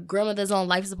power, her grandmother's on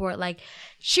life support. Like,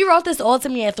 she wrote this all to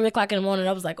me at 3 o'clock in the morning.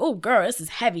 I was like, oh, girl, this is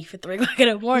heavy for 3 o'clock in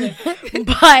the morning.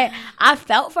 But I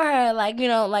felt for her. Like, you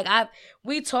know, like,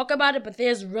 we talk about it, but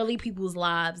there's really people's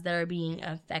lives that are being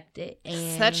affected.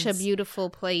 And such a beautiful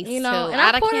place, you know, too. And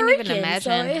I can't even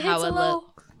imagine so how it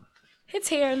looks. It's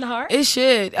here in the heart. It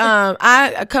should.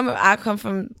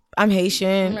 I'm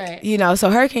Haitian, right. You know,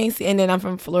 so hurricane season, and then I'm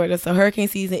from Florida, so hurricane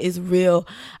season is real.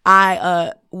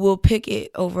 I will pick it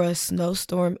over a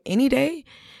snowstorm any day.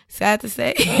 Sad to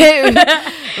say, but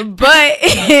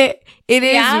it is.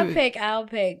 Yeah, I'll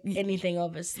pick anything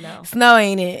over snow. Snow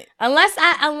ain't it? Unless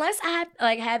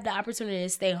I have the opportunity to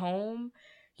stay home,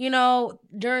 you know,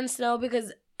 during snow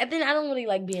because. And then I don't really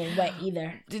like being wet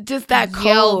either. Just that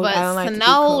cold. But I don't like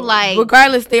snow, like,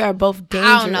 regardless, they are both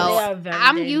dangerous. I don't know.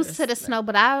 I'm used to the snow,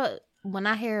 but when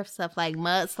I hear of stuff like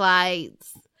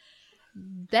mudslides,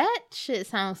 that shit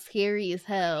sounds scary as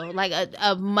hell. Like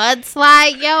a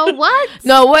mudslide, yo, what?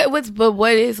 No,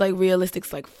 what is like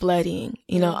realistic, like flooding.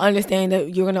 You know, understanding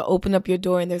that you're gonna open up your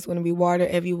door and there's gonna be water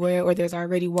everywhere, or there's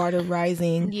already water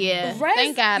rising. Yeah,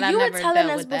 thank God I never dealt with that. You were telling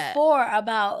us before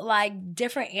about like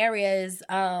different areas,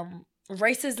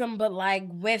 racism, but like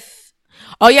with.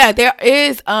 Oh yeah, there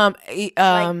is like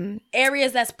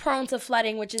areas that's prone to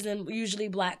flooding, which is in usually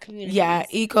Black communities. Yeah,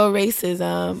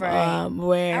 eco-racism. Right.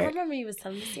 Where I remember you was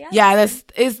telling me. Yeah,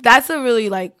 that's a really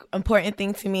like important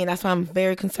thing to me, and that's why I'm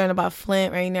very concerned about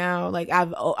Flint right now. Like I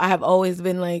have always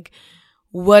been like,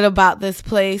 what about this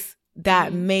place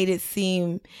that made it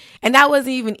seem, and that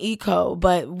wasn't even eco,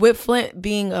 but with Flint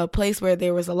being a place where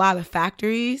there was a lot of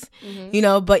factories, you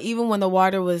know, but even when the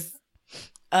water was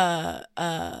when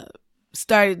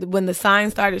the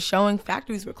signs started showing,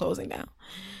 factories were closing down.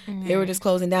 They were just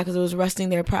closing down because it was rusting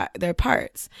their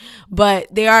parts.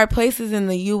 But there are places in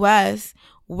the U.S.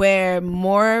 where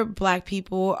more Black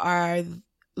people are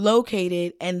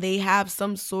located and they have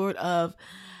some sort of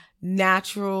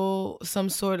some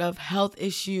sort of health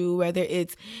issue, whether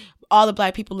it's all the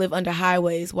Black people live under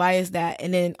highways. Why is that?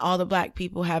 And then all the Black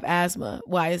people have asthma.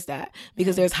 Why is that?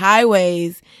 Because there's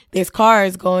highways, there's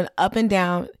cars going up and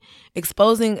down,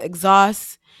 exposing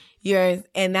exhaust.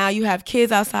 And now you have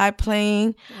kids outside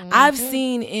playing. I've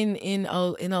seen in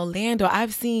Orlando,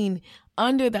 I've seen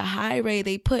under the highway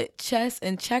they put chess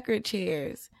and checker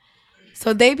chairs.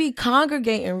 So they be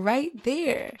congregating right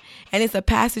there. And it's a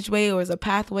passageway or it's a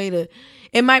pathway to,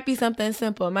 it might be something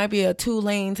simple. It might be a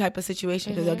 2-lane type of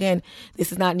situation. Because again,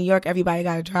 this is not New York. Everybody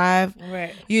got to drive.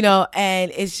 Right. You know,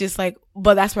 and it's just like,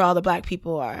 but that's where all the Black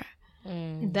people are.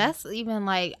 That's even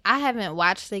like, I haven't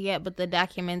watched it yet, but the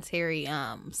documentary,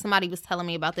 somebody was telling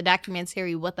me about the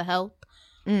documentary What the Hell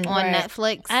on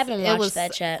Netflix. I haven't watched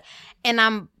that yet. And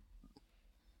I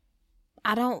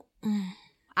don't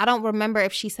remember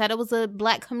if she said it was a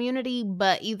Black community,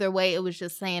 but either way, it was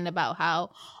just saying about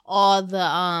how all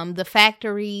the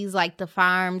factories, like the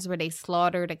farms where they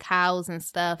slaughter the cows and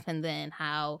stuff, and then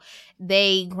how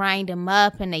they grind them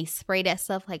up and they spray that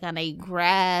stuff like on a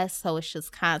grass, so it's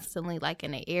just constantly like in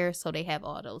the air, so they have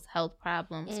all those health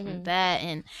problems from that,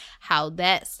 and how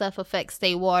that stuff affects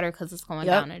their water because it's going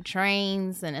down the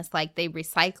drains, and it's like they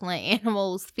recycling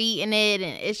animals, feeding it,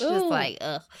 and it's just like,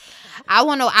 ugh.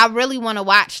 I really want to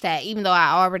watch that, even though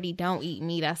I already don't eat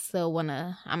meat.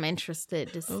 I'm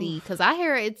interested to see, because I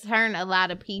hear it turn a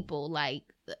lot of people like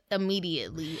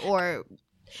immediately, or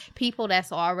people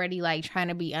that's already like trying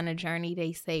to be on a journey,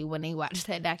 they say when they watch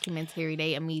that documentary,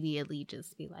 they immediately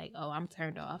just be like, oh, I'm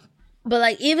turned off. But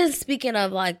like, even speaking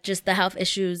of like just the health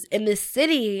issues in this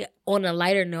city, on a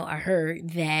lighter note, I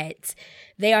heard that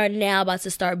they are now about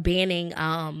to start banning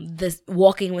this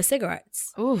walking with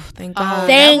cigarettes. Ooh, thank God.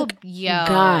 Thank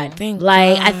God. Thank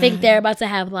Like, God. I think they're about to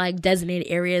have like designated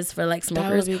areas for like That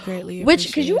would smokers. be greatly Which,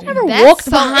 because you appreciated. ever That's walked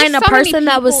so- behind a it's so many person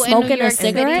that was people in New smoking a York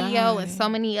cigarette? City, yo, and so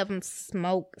many of them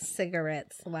smoke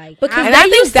cigarettes. Like, Because And that I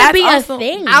think used to that's be also- a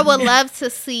thing. I would love to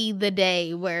see the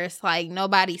day where it's like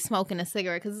nobody's smoking a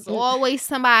cigarette because it's always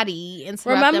somebody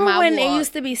interrupting Remember my when walk. it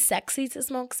used to be sexy to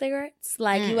smoke cigarettes?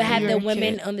 Like you would have You the were a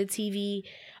women kid. on the TV.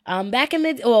 Back in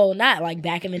the not like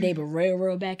back in the day, but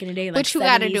real back in the day. Like What you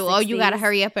got to 70s, do? Oh, you got to 60s.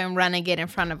 hurry up and run and get in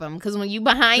front of them because when you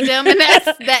behind them and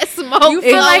that smoke, You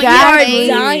feel like Exactly.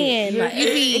 you're dying. Like, You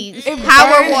be it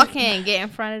power burns. walking, get in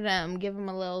front of them, give them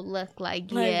a little look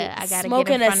like, yeah, I got to get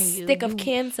smoking in a front of you. stick of You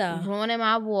cancer, ruining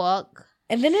my walk.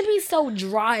 and then it'd be so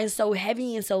dry and so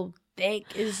heavy and so thick.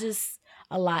 It's just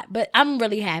a lot. But I'm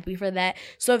really happy for that.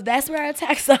 So if that's where our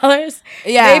tax dollars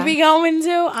they be going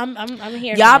to, I'm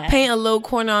here. Y'all for that. paint a little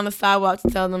corner on the sidewalk to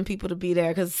tell them people to be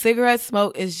there because cigarette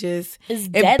smoke is just It's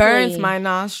it deadly. burns my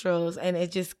nostrils and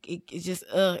it's just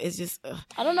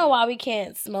I don't know why we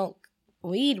can't smoke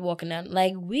weed walking down.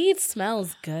 Like weed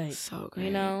smells good. so great.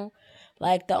 You know,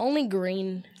 like the only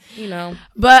green. You know,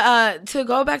 But to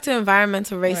go back to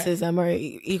environmental racism or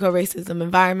eco-racism,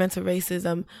 environmental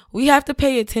racism, we have to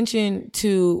pay attention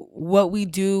to what we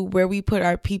do, where we put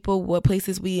our people, what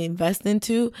places we invest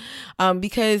into,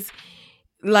 because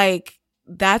like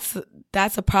that's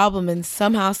a problem. And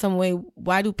somehow, some way,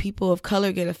 why do people of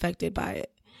color get affected by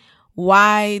it?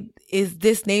 Why is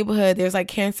this neighborhood, there's like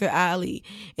Cancer Alley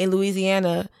in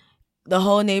Louisiana, the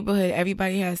whole neighborhood,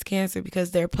 everybody has cancer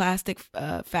because there are plastic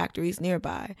factories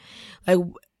nearby. Like,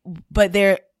 but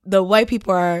the white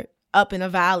people are up in a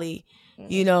valley,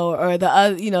 you know, or the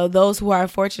other, you know, those who are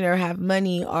fortunate or have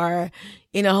money are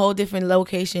in a whole different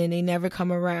location. They never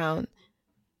come around.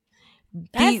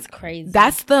 that's crazy.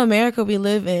 That's the America we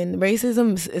live in.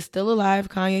 Racism is still alive.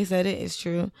 Kanye said it. It's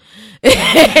true.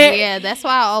 Yeah, that's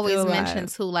why I always Still mention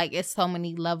alive. too, like it's so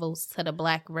many levels to the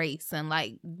black race and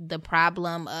like the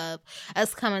problem of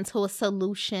us coming to a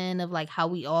solution of like how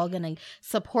we all gonna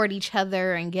support each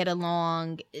other and get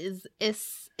along is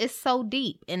it's so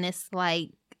deep and it's like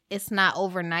it's not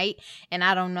overnight and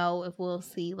I don't know if we'll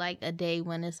see like a day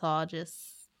when it's all just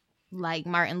like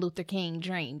Martin Luther King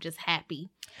dream, just happy.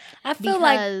 I feel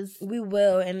because like we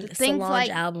will, and things Solange like-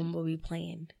 album will be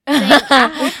playing. I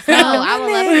hope so. I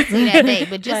would love to see that day.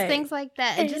 But just Right. things like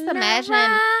that. And just And imagine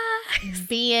I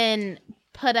being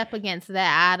put up against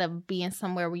that out of being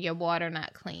somewhere where your water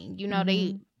not clean. You know,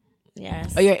 they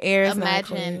Yes. Or your air is not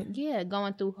imagine, clean.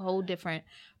 going through whole different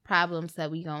problems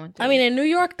that we going through. I mean, in New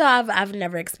York, though, I've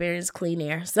never experienced clean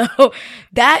air, so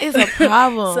That is a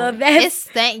problem. so that's it's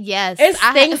stank. Yes, it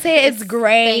I stinks here. It's it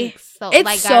gray. stinks so, It's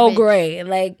like so garbage. gray.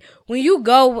 Like when you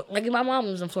go, like my mom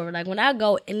lives in Florida. Like when I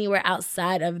go anywhere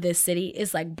outside of this city,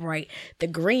 it's like bright. The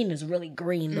green is really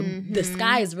green. The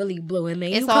sky is really blue, and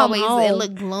then It's you come always home, it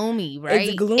look gloomy, right?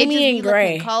 It's gloomy it just and be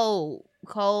gray. looking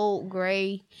cold,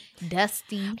 gray,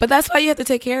 dusty. But that's why you have to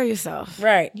take care of yourself.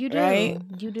 right. You do. Right?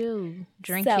 You do.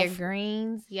 Drink Self. your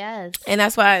greens. Yes. And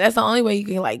that's the only way you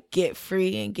can like get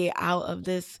free and get out of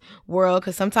this world.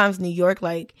 Because sometimes New York,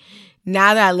 like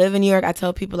now that I live in New York, I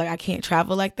tell people like I can't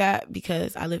travel like that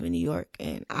because I live in New York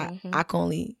and I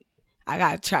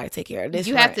gotta try to take care of this.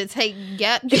 You right. have to take you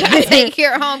gotta take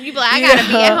care of home. You be like, I gotta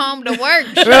be at home to work.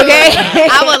 Sure. Okay.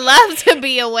 I would love to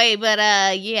be away, but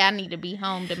yeah, I need to be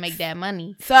home to make that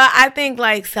money. So I think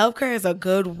like self-care is a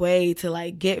good way to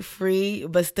like get free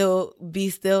but still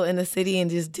be in the city and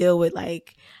just deal with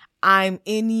like I'm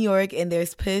in New York and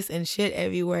there's piss and shit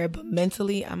everywhere, but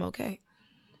mentally I'm okay.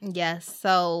 Yes,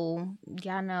 so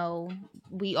y'all know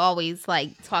we always like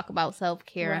talk about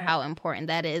self-care and how important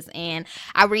that is. And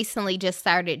I recently just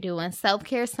started doing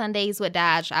self-care Sundays with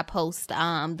Dodge. I post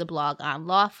the blog on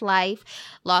Loft Life,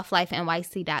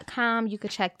 loftlifenyc.com. You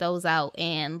could check those out.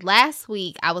 And last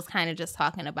week I was kind of just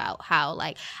talking about how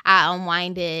like I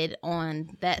unwinded on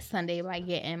that Sunday by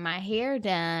getting my hair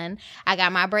done. I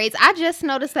got my braids. I just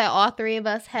noticed that all three of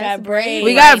us has Got braids.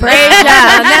 We got braids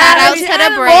now. Shout out to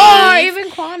the More, braids.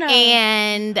 even Quana.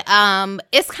 And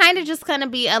it's kind of just going to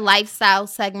be a lifestyle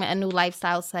segment, a new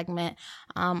lifestyle segment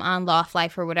on Loft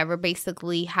Life or whatever.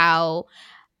 Basically how,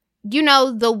 you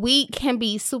know, the week can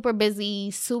be super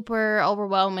busy, super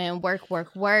overwhelming,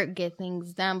 work, get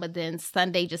things done. But then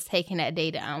Sunday just taking that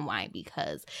day to unwind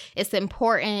because it's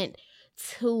important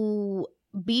to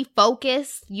be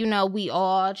focused. You know, we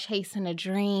all chasing a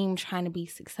dream, trying to be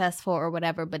successful or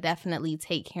whatever, but definitely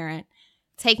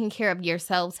taking care of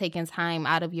yourself, taking time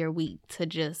out of your week to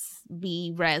just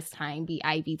be res time, be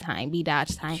IV time, be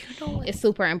Dodge time. It's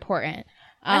super important.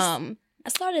 I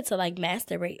started to like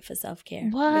masturbate for self care,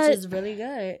 What? which is really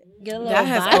good. Get a little That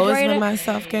has always vibrator. been my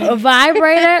self-care. A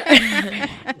vibrator.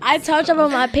 I talked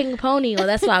about my pink pony. Well,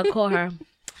 that's what I call her.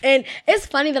 And it's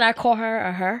funny that I call her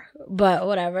a her, but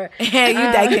whatever. Cause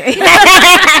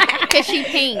she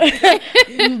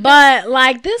pink. But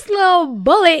like this little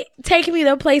bullet taking me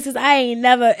to places I ain't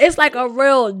never. It's like a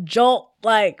real jolt.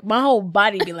 Like my whole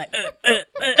body be like,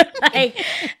 like,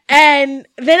 and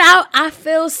then I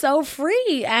feel so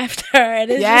free after.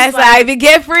 And it's Yes, just like, Ivy,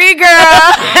 get free, girl.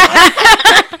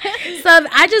 so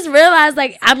I just realized,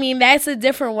 like, I mean, that's a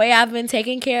different way I've been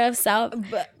taking care of self,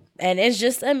 and it's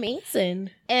just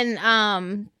amazing. And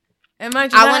I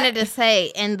I wanted to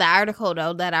say in the article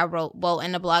though that I wrote, well,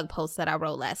 in the blog post that I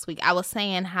wrote last week, I was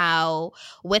saying how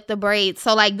with the braids,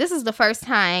 so like this is the first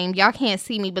time, y'all can't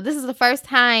see me, but this is the first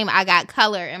time I got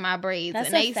color in my braids. That's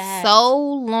and a they fact. so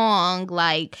long,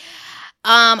 like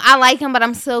I like them, but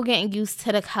I'm still getting used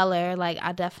to the color. Like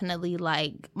I definitely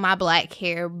like my black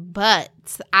hair, but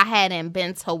I hadn't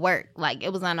been to work. Like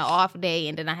it was on an off day,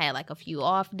 and then I had like a few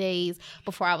off days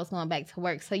before I was going back to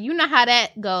work. So you know how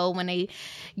that go when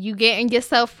you getting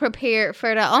yourself prepared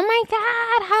for the, oh my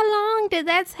God, how long did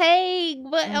that take?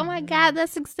 But oh my God,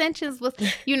 that's extensions with,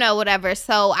 whatever.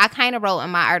 So I kind of wrote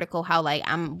in my article how like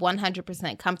I'm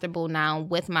 100% comfortable now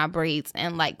with my braids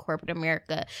in like corporate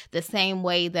America, the same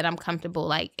way that I'm comfortable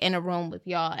like in a room with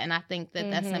y'all. And I think that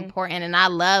that's important. And I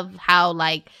love how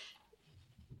like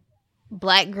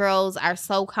Black girls are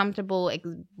so comfortable.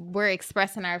 We're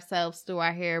expressing ourselves through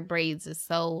our hair. Braids is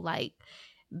so like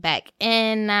back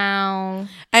in now.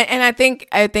 And I think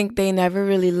they never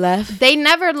really left. They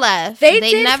never left. They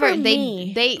They did never. for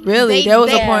me. They Really? There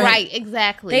was a point. Right.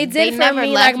 Exactly. They did for never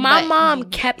me. left, Like my but- mom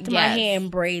kept my Yes. hair in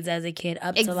braids as a kid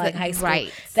up to like high school.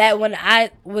 Right. That when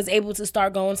I was able to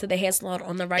start going to the hair salon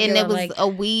on the regular, And it was like, a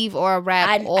weave or a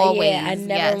wrap always. I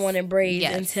never wanted braids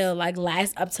Yes. until like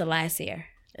last year.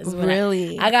 is when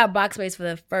Really? I got box braids for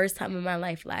the first time in my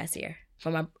life last year for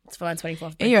my 24th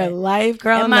birthday. In your life,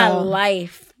 girl? In my no.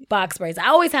 life, box braids. I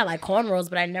always had like cornrows,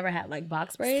 but I never had like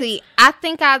box braids. See, I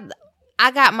think I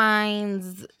got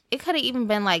mine's. It could have even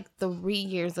been like 3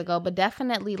 years ago, but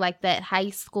definitely like that high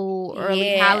school,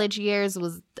 early Yeah. college years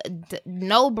was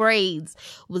no braids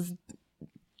was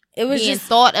It was being just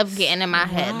thought of getting in my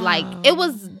head. Wow. Like it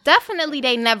was definitely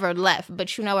they never left,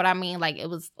 but you know what I mean. Like it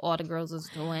was all the girls was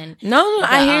doing No,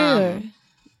 I hear.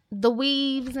 the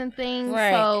weaves and things.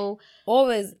 Right. So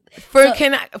always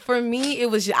For me, it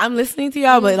was. I'm listening to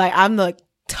y'all, but like I'm the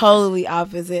totally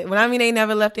opposite. When I mean they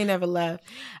never left, they never left.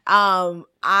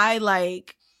 I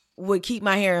like would keep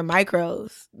my hair in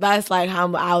micros. That's like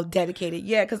how I'll dedicate it.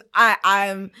 Yeah, because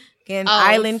I'm an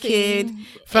island kid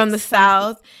from the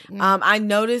South. I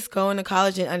noticed going to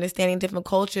college and understanding different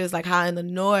cultures, like how in the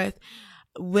North,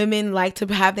 women like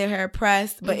to have their hair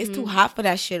pressed, but it's too hot for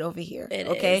that shit over here. It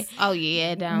okay? is. oh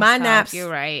yeah, down My south, naps, You're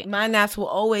right. My naps will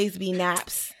always be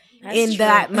naps. That's in true.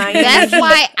 that Miami. That's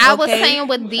why I was Okay? saying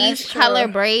with these That's color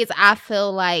true. braids, I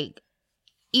feel like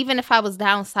even if I was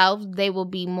down south, they will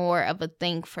be more of a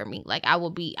thing for me. Like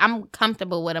I'm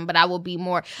comfortable with them, but I will be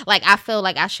more like I feel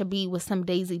like I should be with some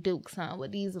Daisy Dukes on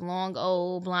with these long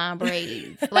old blonde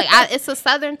braids. Like it's a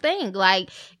Southern thing. Like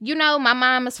my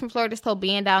mom is from Florida, so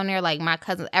being down there, like my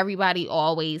cousins, everybody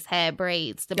always had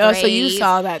braids. Oh, so you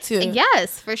saw that too?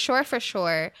 Yes, for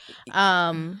sure.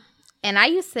 And I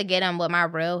used to get them with my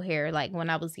real hair, like when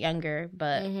I was younger,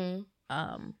 but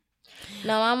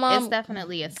No, my mom it's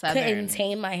definitely a Southern. couldn't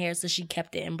tame my hair, so she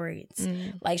kept it in braids.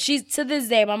 Like she's to this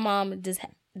day, my mom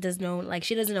does know, like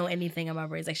she doesn't know anything about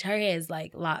braids. Like her hair is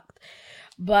like locked,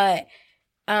 but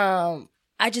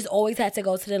I just always had to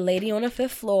go to the lady on the 5th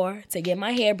floor to get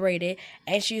my hair braided,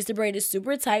 and she used to braid it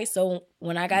super tight. So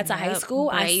when I got to high school,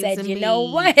 I braids said, and you know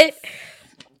beads. what,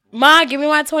 Ma, give me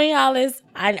my $20.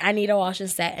 I need a washing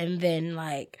set. And then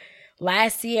like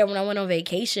last year when I went on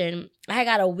vacation, I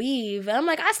got a weave. And I'm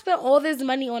like, I spent all this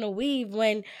money on a weave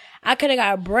when I could have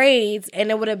got braids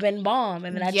and it would have been bomb.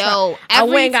 And then I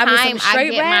every went and got me time some straight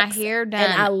I get racks, my hair done,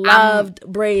 and I loved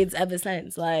braids ever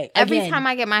since. Like every again, time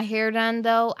I get my hair done,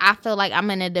 though, I feel like I'm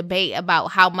in a debate about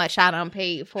how much I done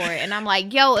paid for it, and I'm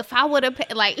like, yo, if I would have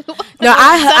paid, like,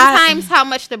 sometimes how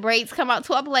much the braids come out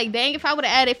to, I'm like, dang, if I would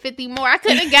have added 50 more, I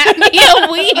could have got me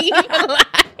a weave.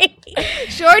 Like,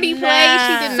 Shorty played.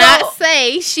 She did not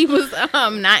say she was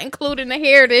not including the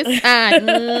hair this time.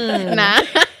 Nah.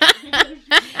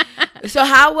 So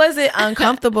how was it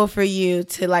uncomfortable for you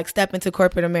to like step into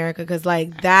corporate America? Because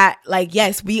like that, like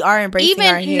yes, we are embracing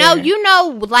our hair.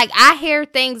 Like I hear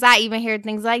things. I even hear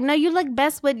things like, "No, you look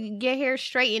best with your hair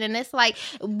straightened," and it's like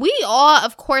I You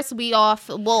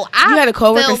had a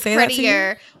coworker feel say that to you?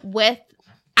 prettier with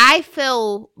I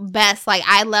feel best. Like,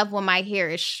 I love when my hair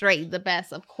is straight the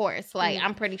best, of course. Like,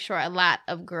 I'm pretty sure a lot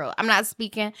of girls, I'm not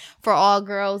speaking for all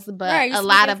girls, but a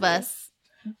lot of us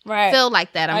feel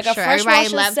like that. I'm like sure everybody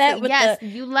loves it. Yes,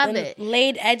 you love it.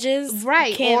 Laid edges.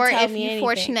 Right. Or if you're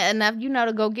fortunate enough,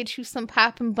 to go get you some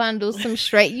popping bundles, some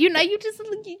straight, you just,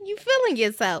 you feeling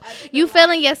yourself. You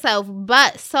feeling yourself.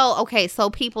 But so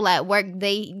people at work,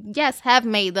 they, have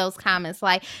made those comments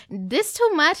like, this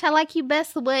too much. I like you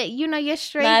best with, your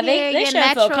straight hair, they your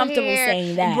natural feel comfortable hair.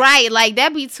 saying that. Right. Like,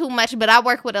 that'd be too much. But I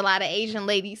work with a lot of Asian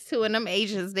ladies too. And them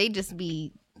Asians, they just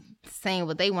be saying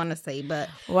what they want to say, but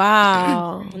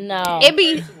wow, no, it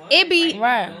be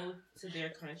right.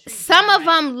 Some of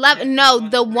them love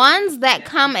the ones that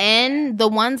come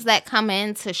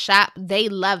in to shop, they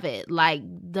love it. Like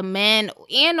the men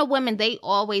and the women, they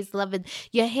always love it.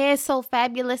 Your hair is so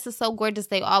fabulous, it's so gorgeous.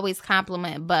 They always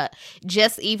compliment. But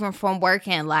just even from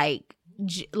working, like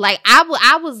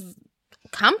I was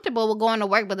comfortable with going to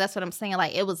work, but that's what I'm saying.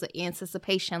 Like, it was an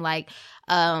anticipation, like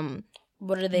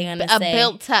what are they gonna say? A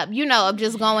built up, of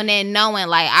just going in knowing,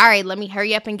 like, all right, let me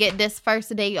hurry up and get this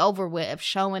first day over with, of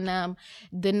showing them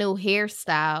the new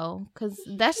hairstyle, because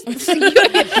that's no, it's true.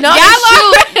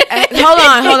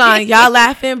 Hold on, y'all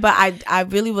laughing, but I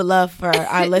really would love for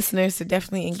our listeners to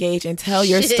definitely engage and tell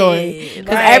your story, because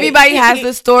everybody has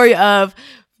the story of,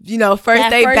 first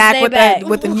day back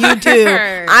with the new dude.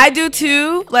 I do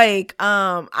too. Like,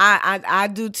 I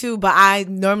do too, but I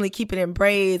normally keep it in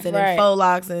braids and in faux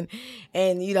locks and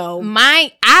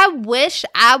mine. I wish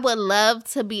I would love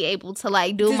to be able to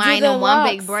like do mine in one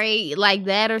big braid like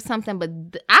that or something, but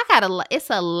it's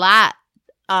a lot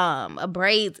of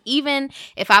braids. Even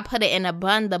if I put it in a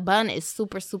bun, the bun is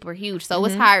super, super huge. So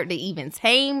it's hard to even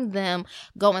tame them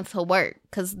going to work,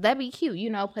 because that'd be cute,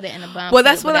 put it in a bun. Well,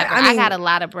 that's what I mean. I got a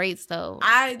lot of braids though.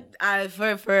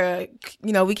 For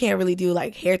we can't really do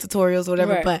like hair tutorials or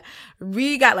whatever, but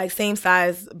we got like same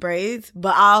size braids,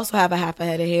 but I also have a half a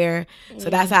head of hair. So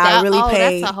that's how I really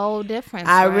pay. That's a whole difference.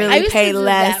 I really pay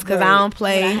less because I don't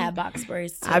play. I have box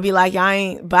braids too. I'd be like, y'all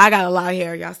ain't, but I got a lot of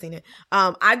hair. Y'all seen it.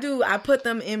 I put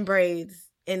them in braids,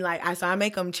 and I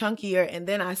make them chunkier, and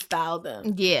then I style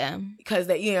them. Yeah, because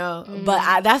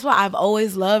but that's why I've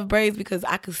always loved braids, because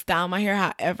I could style my hair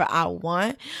however I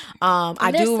want.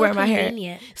 I do wear my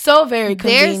hair so very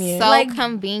convenient. They're so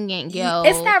convenient, yo.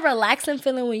 It's that relaxing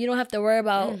feeling when you don't have to worry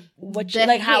about what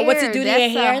to do to your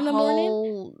hair in the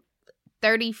morning.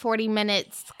 30-40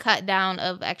 minutes cut down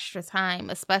of extra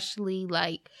time, especially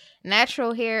like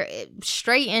natural hair.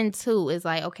 Straight into is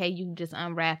like, okay, you just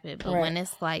unwrap it, but when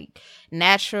it's like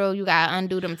natural, you gotta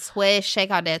undo them twists, shake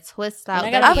out that twist out.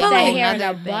 I gotta put that hair in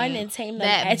a bun and tame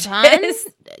that bun.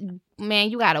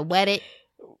 Man, you gotta wet it.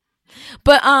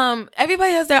 But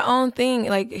everybody has their own thing.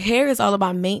 Like, hair is all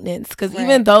about maintenance, because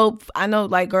even though I know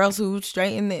like girls who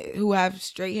have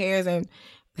straight hairs and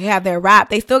they have their wrap,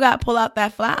 they still got to pull out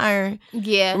that flat iron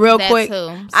real quick. Too,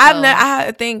 so.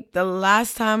 I think the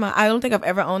last time, I don't think I've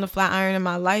ever owned a flat iron in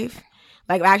my life.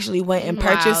 Like, I actually went and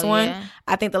purchased one. Yeah.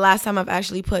 I think the last time I've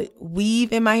actually put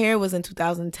weave in my hair was in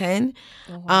 2010.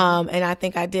 And I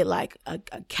think I did like a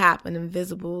cap, an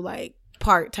invisible like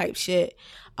part type shit.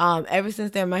 Ever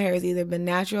since then, my hair has either been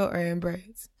natural or in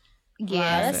braids.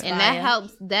 Yeah, and that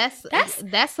helps. That's a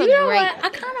great. What? I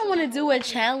kind of want to do a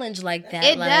challenge like that.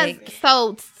 It does.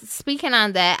 So speaking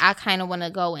on that, I kind of want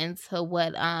to go into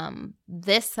what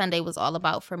this Sunday was all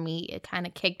about for me. It kind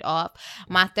of kicked off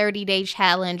my 30-day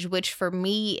challenge, which for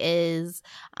me is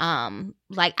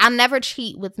like, I never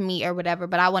cheat with meat or whatever,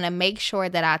 but I want to make sure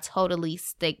that I totally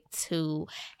stick to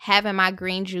having my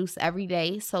green juice every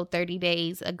day. So 30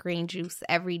 days of green juice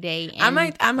every day. And I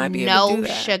might be able to do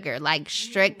that. Sugar, like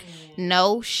strict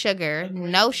no sugar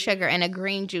and a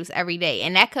green juice every day.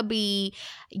 And that could be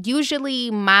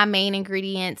usually my main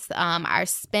ingredients are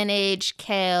spinach,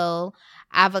 kale,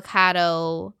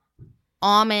 avocado,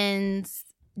 almonds,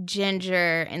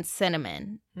 ginger, and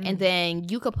cinnamon. And then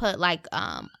you could put like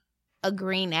a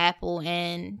green apple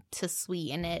in to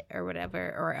sweeten it or whatever,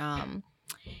 or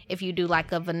if you do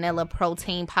like a vanilla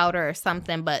protein powder or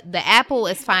something. But the apple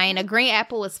is fine. A green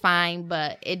apple is fine,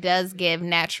 but it does give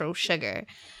natural sugar.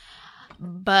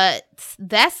 But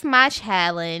that's my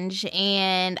challenge.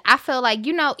 And I feel like,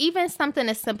 even something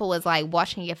as simple as like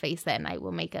washing your face at night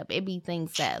with makeup, it be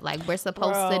things that like we're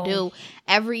supposed to do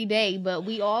every day, but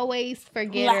we always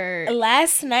forget.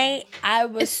 Last night I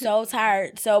was so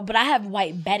tired. But I have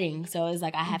white bedding, so it's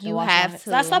like I have to wash my face.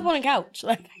 So I slept on the couch.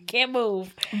 Like, I can't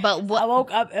move. But I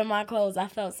woke up in my clothes. I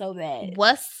felt so bad.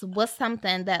 What's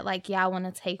something that like y'all want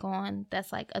to take on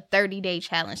that's like a 30-day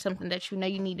challenge, something that you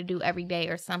need to do every day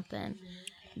or something?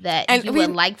 that you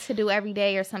would like to do every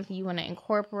day, or something you want to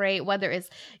incorporate? Whether it's,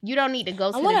 you don't need to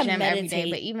go to the gym every day,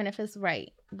 but even if it's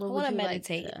right, I want to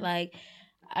meditate. Like,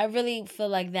 I really feel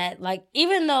like that. Like,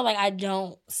 even though like I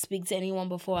don't speak to anyone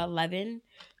before 11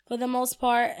 for the most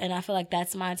part, and I feel like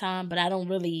that's my time, but I don't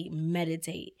really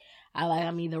meditate.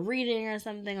 I'm either reading or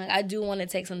something. Like, I do want to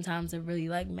take some time to really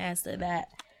like master that.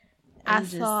 I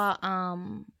saw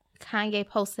Kanye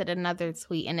posted another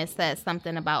tweet, and it said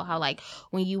something about how, like,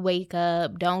 when you wake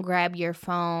up, don't grab your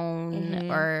phone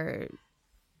or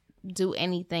do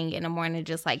anything in the morning.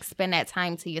 Just like spend that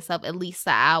time to yourself, at least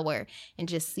an hour, and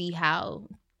just see how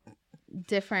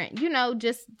different,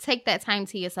 just take that time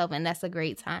to yourself. And that's a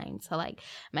great time to like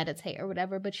meditate or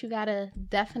whatever, but you gotta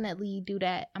definitely do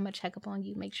that. I'm gonna check up on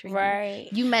you, make sure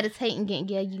you meditate and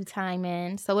get you time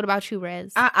in. So what about you,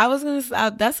 Rez? I was gonna say,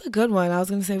 that's a good one. I was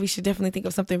gonna say we should definitely think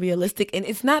of something realistic, and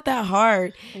it's not that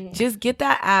hard. Just get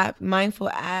that app, mindful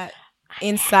app,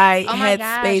 inside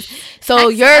Headspace. So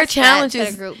your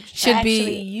challenges should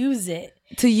be use it.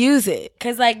 To use it.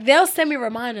 Because, like, they'll send me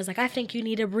reminders, like, I think you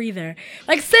need a breather.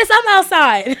 Like, sis, I'm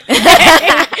outside.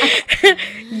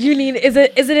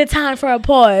 Is it a time for a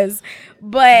pause?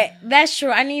 But that's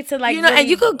true. I need to, like, and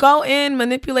you could go in,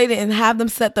 manipulate it, and have them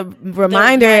set the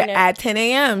reminder at 10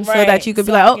 a.m. so that you could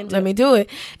be like, let me do it.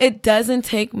 It doesn't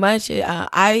take much.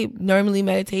 I normally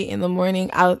meditate in the morning.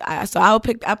 I'll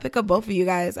pick up both of you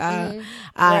guys. And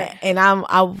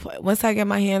once I get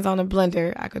my hands on a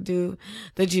blender, I could do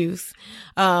the juice.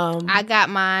 I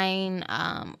got mine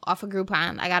off of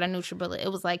Groupon. I got a NutriBullet.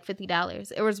 It was like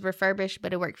 $50. It was refurbished,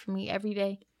 but it worked for me every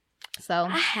day. So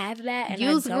I have that, and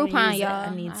use Groupon, y'all.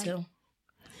 I need to.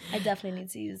 I definitely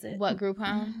need to use it. What,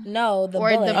 Groupon? No, the or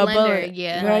bullet. the blender. Bullet.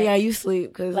 Yeah, girl, yeah, you sleep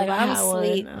because like I'm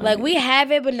asleep. Like we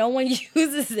have it, but no one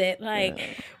uses it.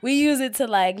 Like we use it to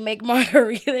like make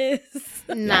margaritas.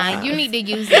 Nah, you need to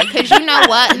use it because you know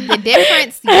what? The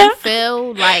difference you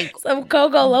feel, like some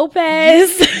Coco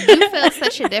Lopez. You feel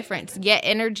such a difference. Your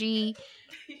energy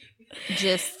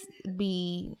just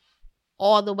be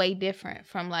all the way different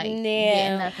from like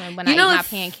getting nothing. When I eat my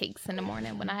pancakes in the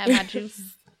morning, when I have my juice,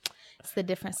 it's a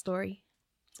different story.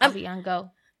 I'll be on go.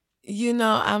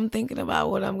 I'm thinking about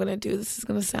what I'm gonna do. This is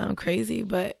gonna sound crazy,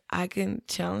 but I can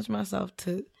challenge myself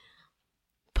to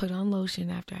put on lotion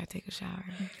after I take a shower.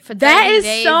 For that is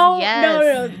days, so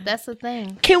no. That's the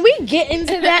thing. Can we get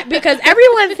into that? Because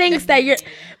everyone thinks that you're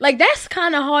like, that's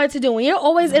kind of hard to do when you're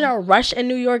always in a rush in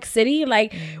New York City.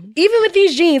 Like even with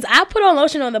these jeans, I put on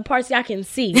lotion on the parts y'all can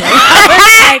see. Like, all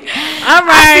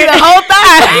right, I see the whole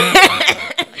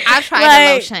thing. I try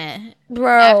the lotion,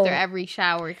 bro, after every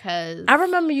shower because I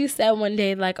remember you said one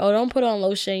day like, "Oh, don't put on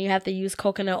lotion. You have to use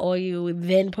coconut oil,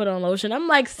 then put on lotion." I'm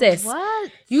like, sis,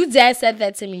 what? You dad said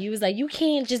that to me. You was like, you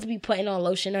can't just be putting on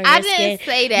lotion on your skin. I didn't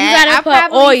say that. You gotta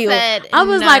put oil. I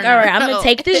was like, all right, I'm gonna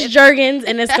take this Jergens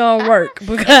and it's gonna work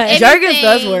because Jergens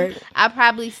does work. I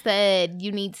probably said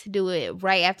you need to do it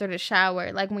right after the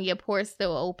shower, like when your pores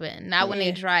still open, not when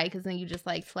they dry, because then you just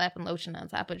like slapping lotion on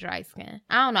top of dry skin.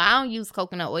 I don't know. I don't use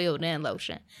coconut oil then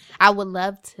lotion. I would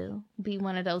love to be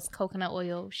one of those coconut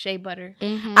oil shea butter.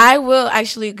 Mm-hmm. I will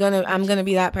actually I'm gonna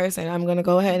be that person. I'm gonna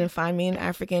go ahead and find me an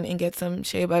African and get some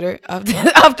shea butter off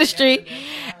the street,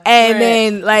 and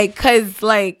then like, cause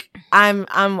like I'm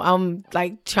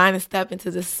like trying to step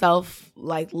into the self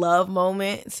like love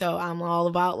moment. So I'm all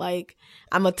about like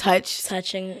I'm a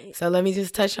touching. So let me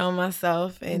just touch on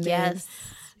myself and yes.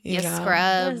 Your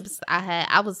scrubs.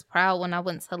 I was proud when I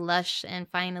went to Lush and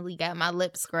finally got my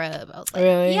lip scrub. I was like,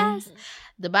 really? Yes.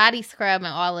 The body scrub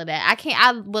and all of that.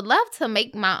 I would love to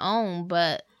make my own,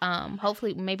 but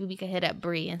hopefully maybe we could hit up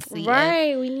Bree and see.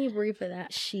 Right, we need Bree for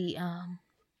that. She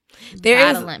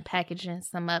there bottling, packaging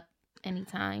some up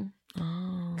anytime.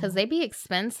 Because they be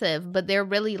expensive, but they're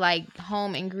really like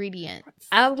home ingredients.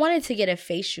 I wanted to get a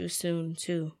face shoe soon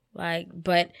too. Like,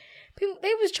 but people,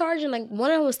 they was charging like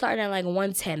one of them was starting at like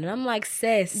 $110, and I'm like,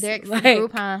 sis, they're like,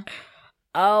 Groupon.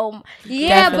 Oh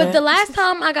yeah, Definite. but the last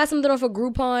time I got something off of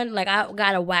Groupon, like I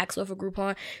got a wax off of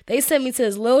Groupon, they sent me to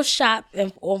this little shop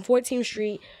on 14th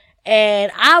Street,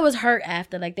 and I was hurt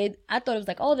after. Like I thought it was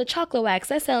like, oh, the chocolate wax,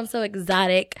 that sounds so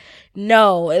exotic.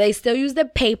 No, they still use the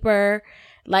paper.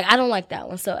 Like I don't like that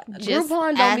one. So Just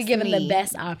Groupon don't be giving the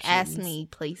best options. Ask me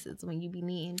places when you be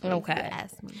needing things. Okay,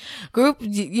 ask me.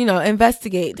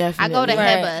 Investigate definitely. I go to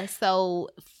Hiba, so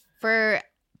for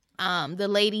the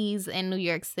ladies in New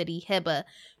York City, Hiba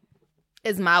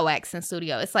is my waxing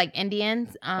studio. It's like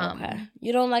Indians. Okay.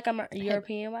 You don't like a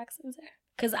European waxing center?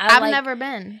 Because I've never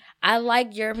been. I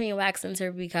like European waxing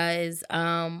center because,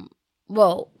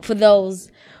 well, for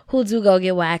those who do go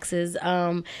get waxes,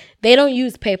 they don't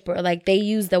use paper. Like, they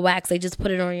use the wax. They just put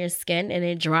it on your skin and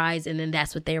it dries, and then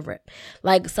that's what they rip.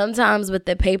 Like, sometimes with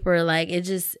the paper, like, it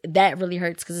just, that really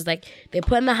hurts because it's like they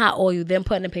put in the hot oil, then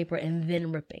put in the paper, and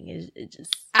then ripping. It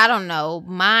just. I don't know.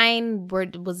 Mine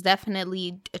was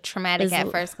definitely traumatic at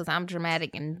first because I'm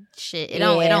dramatic and shit. It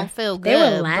don't feel good. They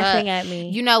were laughing at me.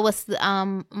 You know what's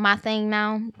my thing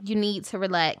now? You need to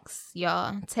relax,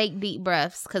 y'all. Take deep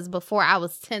breaths because before I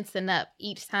was tensing up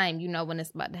each time, you know when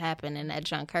it's about to happen and that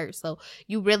junk hurts. So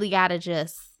you really gotta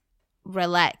just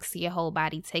relax your whole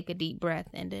body. Take a deep breath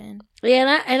and then.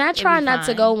 Yeah, and I try not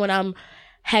to go when I'm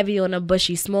heavy on the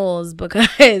bushy smalls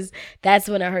because that's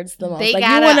when it hurts the most. Like,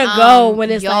 you want to go when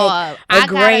it's like a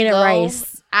grain of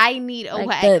rice. I need a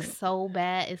wax so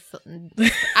bad.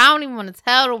 I don't even want to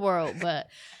tell the world, but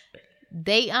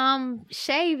they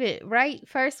shave it right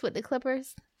first with the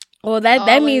clippers. Well,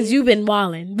 that means you've been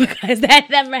walling because that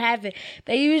never happened.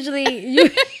 They usually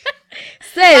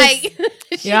says like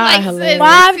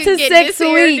 5 to 6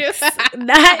 weeks,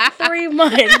 not 3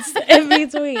 months in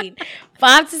between.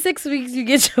 5 to 6 weeks, you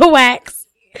get your wax.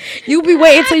 You be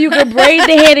waiting till you can braid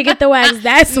the hair to get the wax.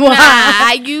 That's why.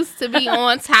 I used to be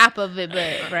on top of it,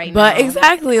 but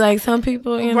exactly, like some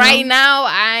people, right now,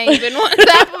 I ain't been on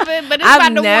top of it, but it's about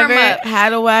to warm up. I've never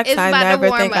had a wax. I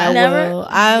never think I will.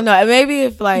 I don't know. Maybe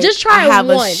if like just try I have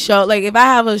one. a show, like if I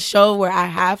have a show where I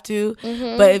have to,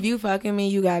 but if you fucking me,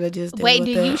 you gotta just deal with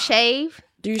you shave?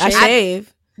 I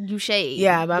shave. You shave.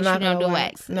 Yeah, but I'm not gonna do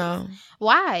wax. No.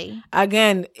 Why?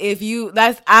 Again,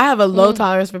 I have a low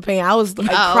tolerance for pain. I was like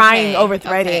crying over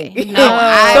threading. Okay.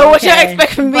 No, so what you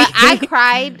expect from me? But I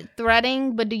cried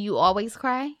threading. But do you always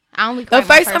cry? I only cried the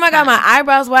first time I got my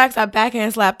eyebrows waxed, I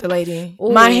backhand slapped the lady.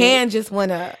 Ooh. My hand just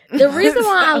went up. The reason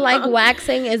why I like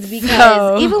waxing is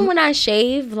because even when I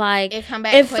shave, like it come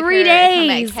back in quicker, 3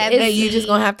 days, you just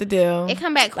gonna have to do. It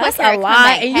come back quicker. That's a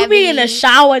lot. And you be in the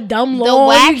shower, dumb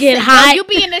long. You get hot. No, you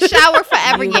be in the shower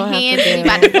forever. Your hands be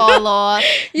about to fall off.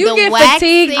 You get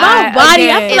fatigued. My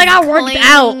body, I feel like I worked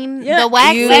out. The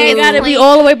waxing gotta be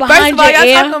all the way behind your ear. First of all,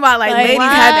 y'all talking about like ladies.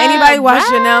 Have anybody watched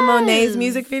Janelle Monáe's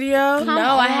music video?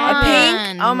 No, I haven't.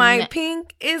 Pink.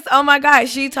 Pink is, oh my God.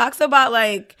 She talks about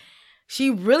like, she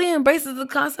really embraces the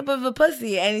concept of a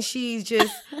pussy, and she's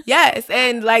just, yes.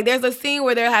 And like, there's a scene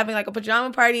where they're having like a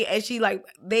pajama party, and she like,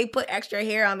 they put extra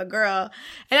hair on the girl.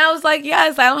 And I was like,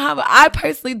 yes, I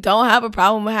personally don't have a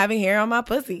problem with having hair on my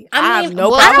pussy. I have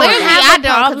no problem. I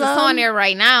don't, because it's on there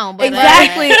right now. But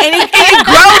exactly. And it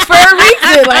grows for a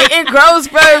reason. Like, it grows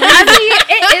for a reason. I mean,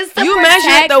 it is to you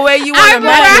measure it the way you want to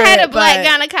measure it. I had a black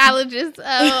gynecologist,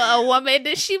 a woman,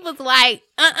 that she was like,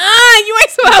 you ain't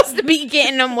supposed to be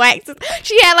getting them waxes.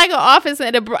 She had like an office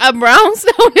at a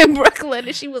brownstone in Brooklyn,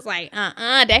 and she was like,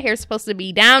 that hair's supposed to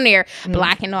be down there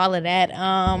blocking all of that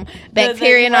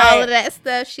bacteria and all of that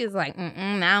stuff. She was like,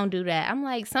 I don't do that. I'm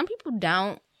like, some people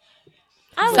don't.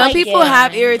 Some people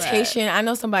have irritation. I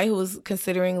know somebody who was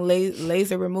considering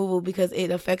laser removal because it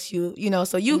affects you,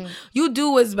 so you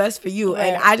do what's best for you. Right.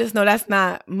 And I just know that's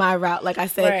not my route. Like I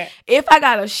said, if I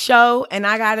got a show and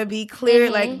I got to be clear,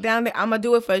 like down there, I'm going to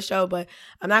do it for a show, but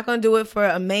I'm not going to do it for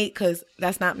a mate because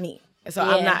that's not me. So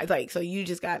I'm not like, so you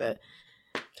just got to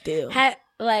deal.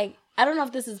 Like, I don't know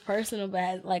if this is personal, but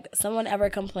has like someone ever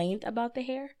complained about the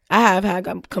hair? I have had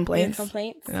complaints.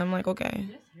 And I'm like, okay.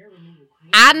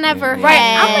 I never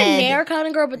had. I'm a nair kind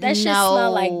of girl, but that shit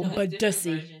smell like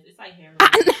badussy.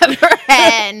 I never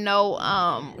had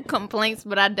no complaints,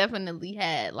 but I definitely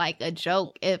had like a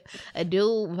joke if a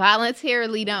dude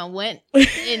voluntarily went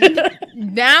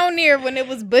down there when it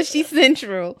was Bushy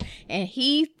Central, and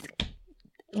he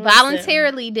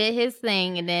voluntarily did his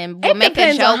thing, and then we'll make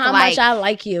a joke on how much I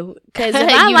like you. Because if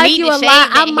I like you a lot,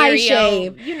 I might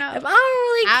shave. If I don't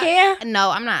really care,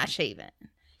 no, I'm not shaving.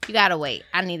 You gotta wait.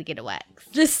 I need to get a wax.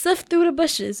 Just sift through the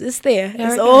bushes. It's there.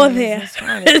 It's all there.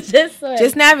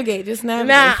 Just navigate.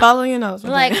 Nah, follow your nose.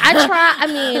 Like,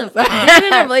 being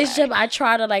in a relationship, I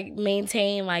try to like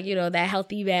maintain like, that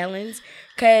healthy balance.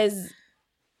 Because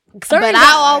but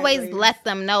I always let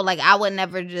them know, like, I would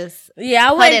never just put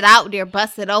it out there,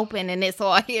 bust it open, and it's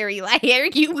all hairy. Like, here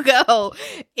you go.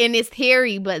 And it's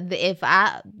hairy, but if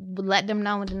I let them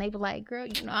know, and then they be like, girl,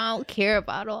 I don't care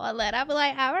about all that. I be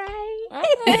like, all right.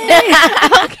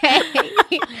 Okay.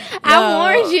 I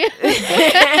warned you.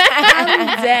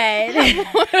 I'm dead.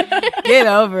 Get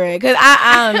over it. Because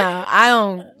I don't know.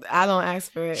 I don't ask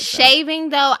for it. So. Shaving,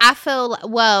 though, I feel,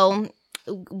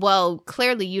 well,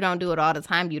 clearly you don't do it all the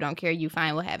time. You don't care. You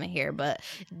fine with having hair. But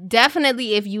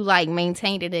definitely if you like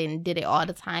maintained it and did it all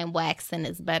the time, waxing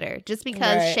is better. Just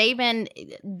because shaving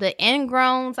the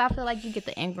ingrowns, I feel like you get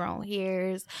the ingrown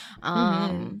hairs.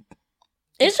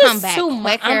 It's come just back too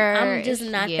much. quicker. I'm just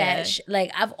not Yeah. that.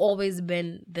 Like, I've always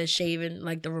been the shaving,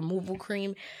 like the removal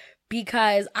cream,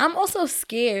 because I'm also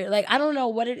scared. Like, I don't know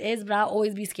what it is, but I'll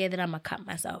always be scared that I'm gonna cut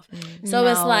myself. So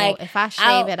it's No, like, if I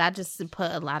shave it, I just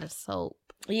put a lot of soap.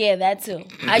 yeah, that too.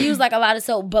 I use like a lot of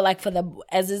soap, but like for the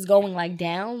as it's going like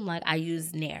down, like I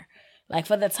use Nair. Like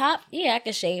for the top, yeah, I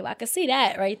can shave. I can see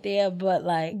that right there, but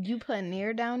like, You put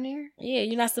Nair down there? yeah,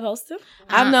 you're not supposed to.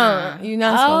 I've known you're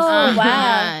not supposed to. Oh,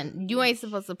 wow. You ain't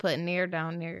supposed to put Nair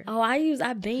down there. Oh,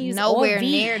 I've been using Nowhere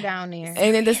Orvie. near down there.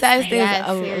 And then the saddest thing Yes,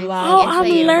 is a seriously. lot. Oh, It I'm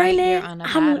say it right learning. there on the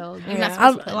bottle. You're Yeah, not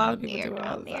supposed to put a lot of people Nair do it all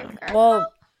down the there, time. girl.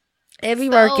 Well, it be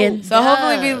working. So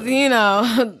hopefully, you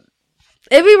know,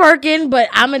 It be working, but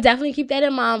I'm gonna definitely keep that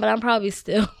in mind. But I'm probably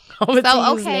still going to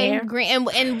So use okay, Nair. green,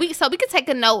 and we could take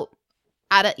a note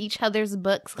out of each other's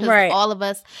books because Right. all of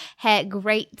us had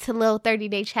great to little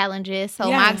 30-day challenges. So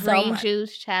Yeah. my So green my-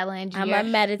 juice challenge, I'm your gonna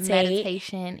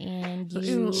meditation, and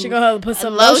you She gonna put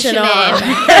some lotion lotion on.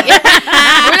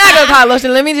 we're not gonna call it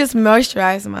lotion. Let me just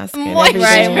moisturize my skin. every day.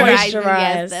 Right, moisturize. moisturize.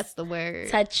 Yes, that's the word.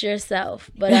 Touch yourself,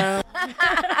 but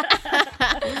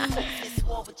This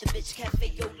war with your bitch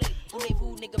cafe, yo, late.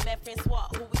 Voulez-vous, nigga, man, Francois?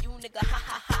 Who are you, nigga? Ha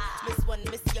ha ha. Miss one,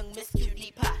 Miss Young, Miss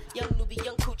Cutie Pie. Young Newbie,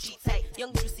 young Coochie tight.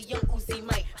 Young Juicy, young Uzi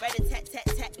Mike. Right a tat, tat,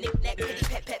 tat, knick, knack, kitty,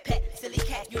 pet, pet, pet. Silly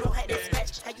cat, you don't have that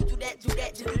scratch. How you do that, do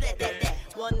that, do that, that.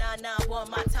 1991,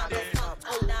 my time has come.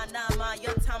 099, my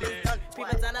young time is done.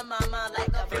 Prima donna, my mind like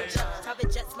a virgin.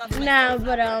 Private jets, my nah,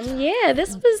 but yeah,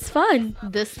 this was fun.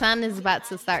 The sun is about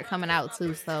to start coming out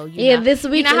too, so Yeah, know, this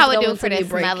week you know is how we going do to for be this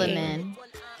breaking. melanin.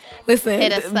 Listen,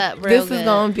 Hit us up real this good. is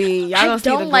gonna be. Y'all I gonna see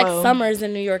the don't like glow. summers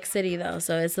in New York City though,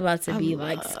 so it's about to be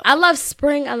I love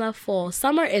spring, I love fall.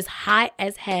 Summer is hot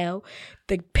as hell.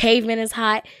 The pavement is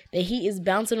hot. The heat is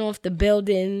bouncing off the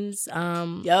buildings.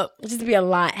 Yep. It's just be a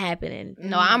lot happening.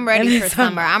 No, I'm ready And for it's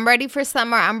summer. I'm ready for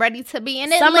summer. I'm ready to be in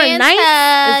Summer Atlanta,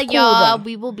 nights is cool, y'all. though.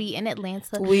 We will be in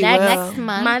Atlanta We next will.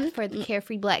 month for the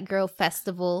Carefree Black Girl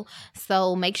Festival.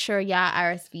 So make sure y'all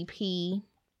RSVP.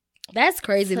 That's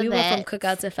crazy. So We went from that-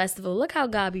 cookout to festival. Look how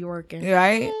God be working.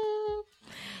 Right.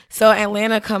 So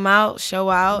Atlanta, come out, show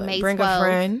out, May bring 12th. a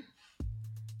friend.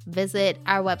 Visit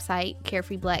our website,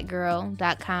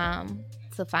 carefreeblackgirl.com,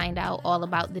 to find out all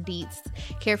about the deets.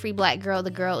 Carefree Black Girl,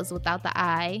 the girl is without the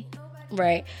I.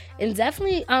 Right. And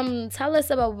definitely tell us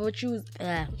about what you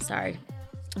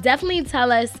definitely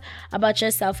tell us about your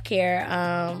self-care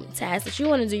tasks that you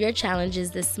want to do, your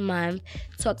challenges this month.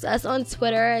 Talk to us on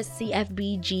Twitter at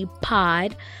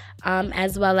CFBGpod,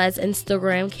 as well as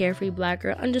Instagram,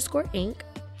 carefreeblackgirl_Inc.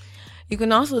 You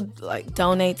can also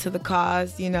donate to the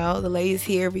cause. You know, the ladies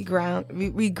here, we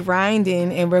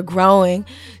grinding and we're growing.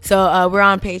 So we're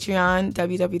on Patreon,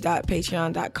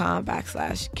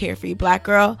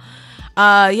 www.patreon.com/carefreeblackgirl.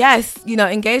 Yes,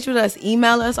 engage with us.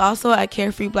 Email us also at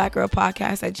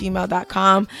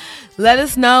carefreeblackgirlpodcast@gmail.com. Let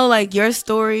us know your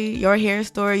story, your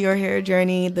hair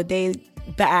journey, the day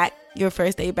back, your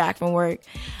first day back from work.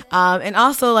 And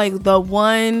also the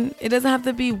one, it doesn't have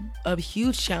to be a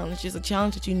huge challenge, just a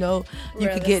challenge that you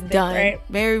could get done. Right?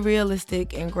 Very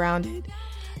realistic and grounded.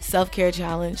 Self-care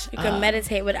challenge. You can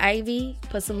meditate with Ivy,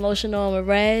 put some lotion on with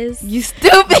Rez. You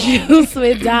stupid. Juice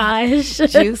with Dash.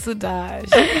 Juice with Dash.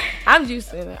 I'm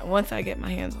juicing it once I get my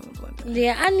hands on the blender.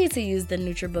 Yeah, I need to use the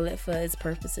NutriBullet for its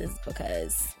purposes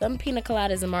because them pina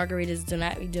coladas and margaritas do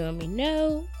not be doing me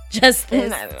no justice.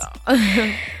 Not at all.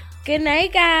 Good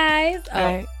night, guys. All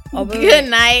right. Good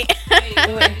night.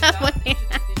 Wait.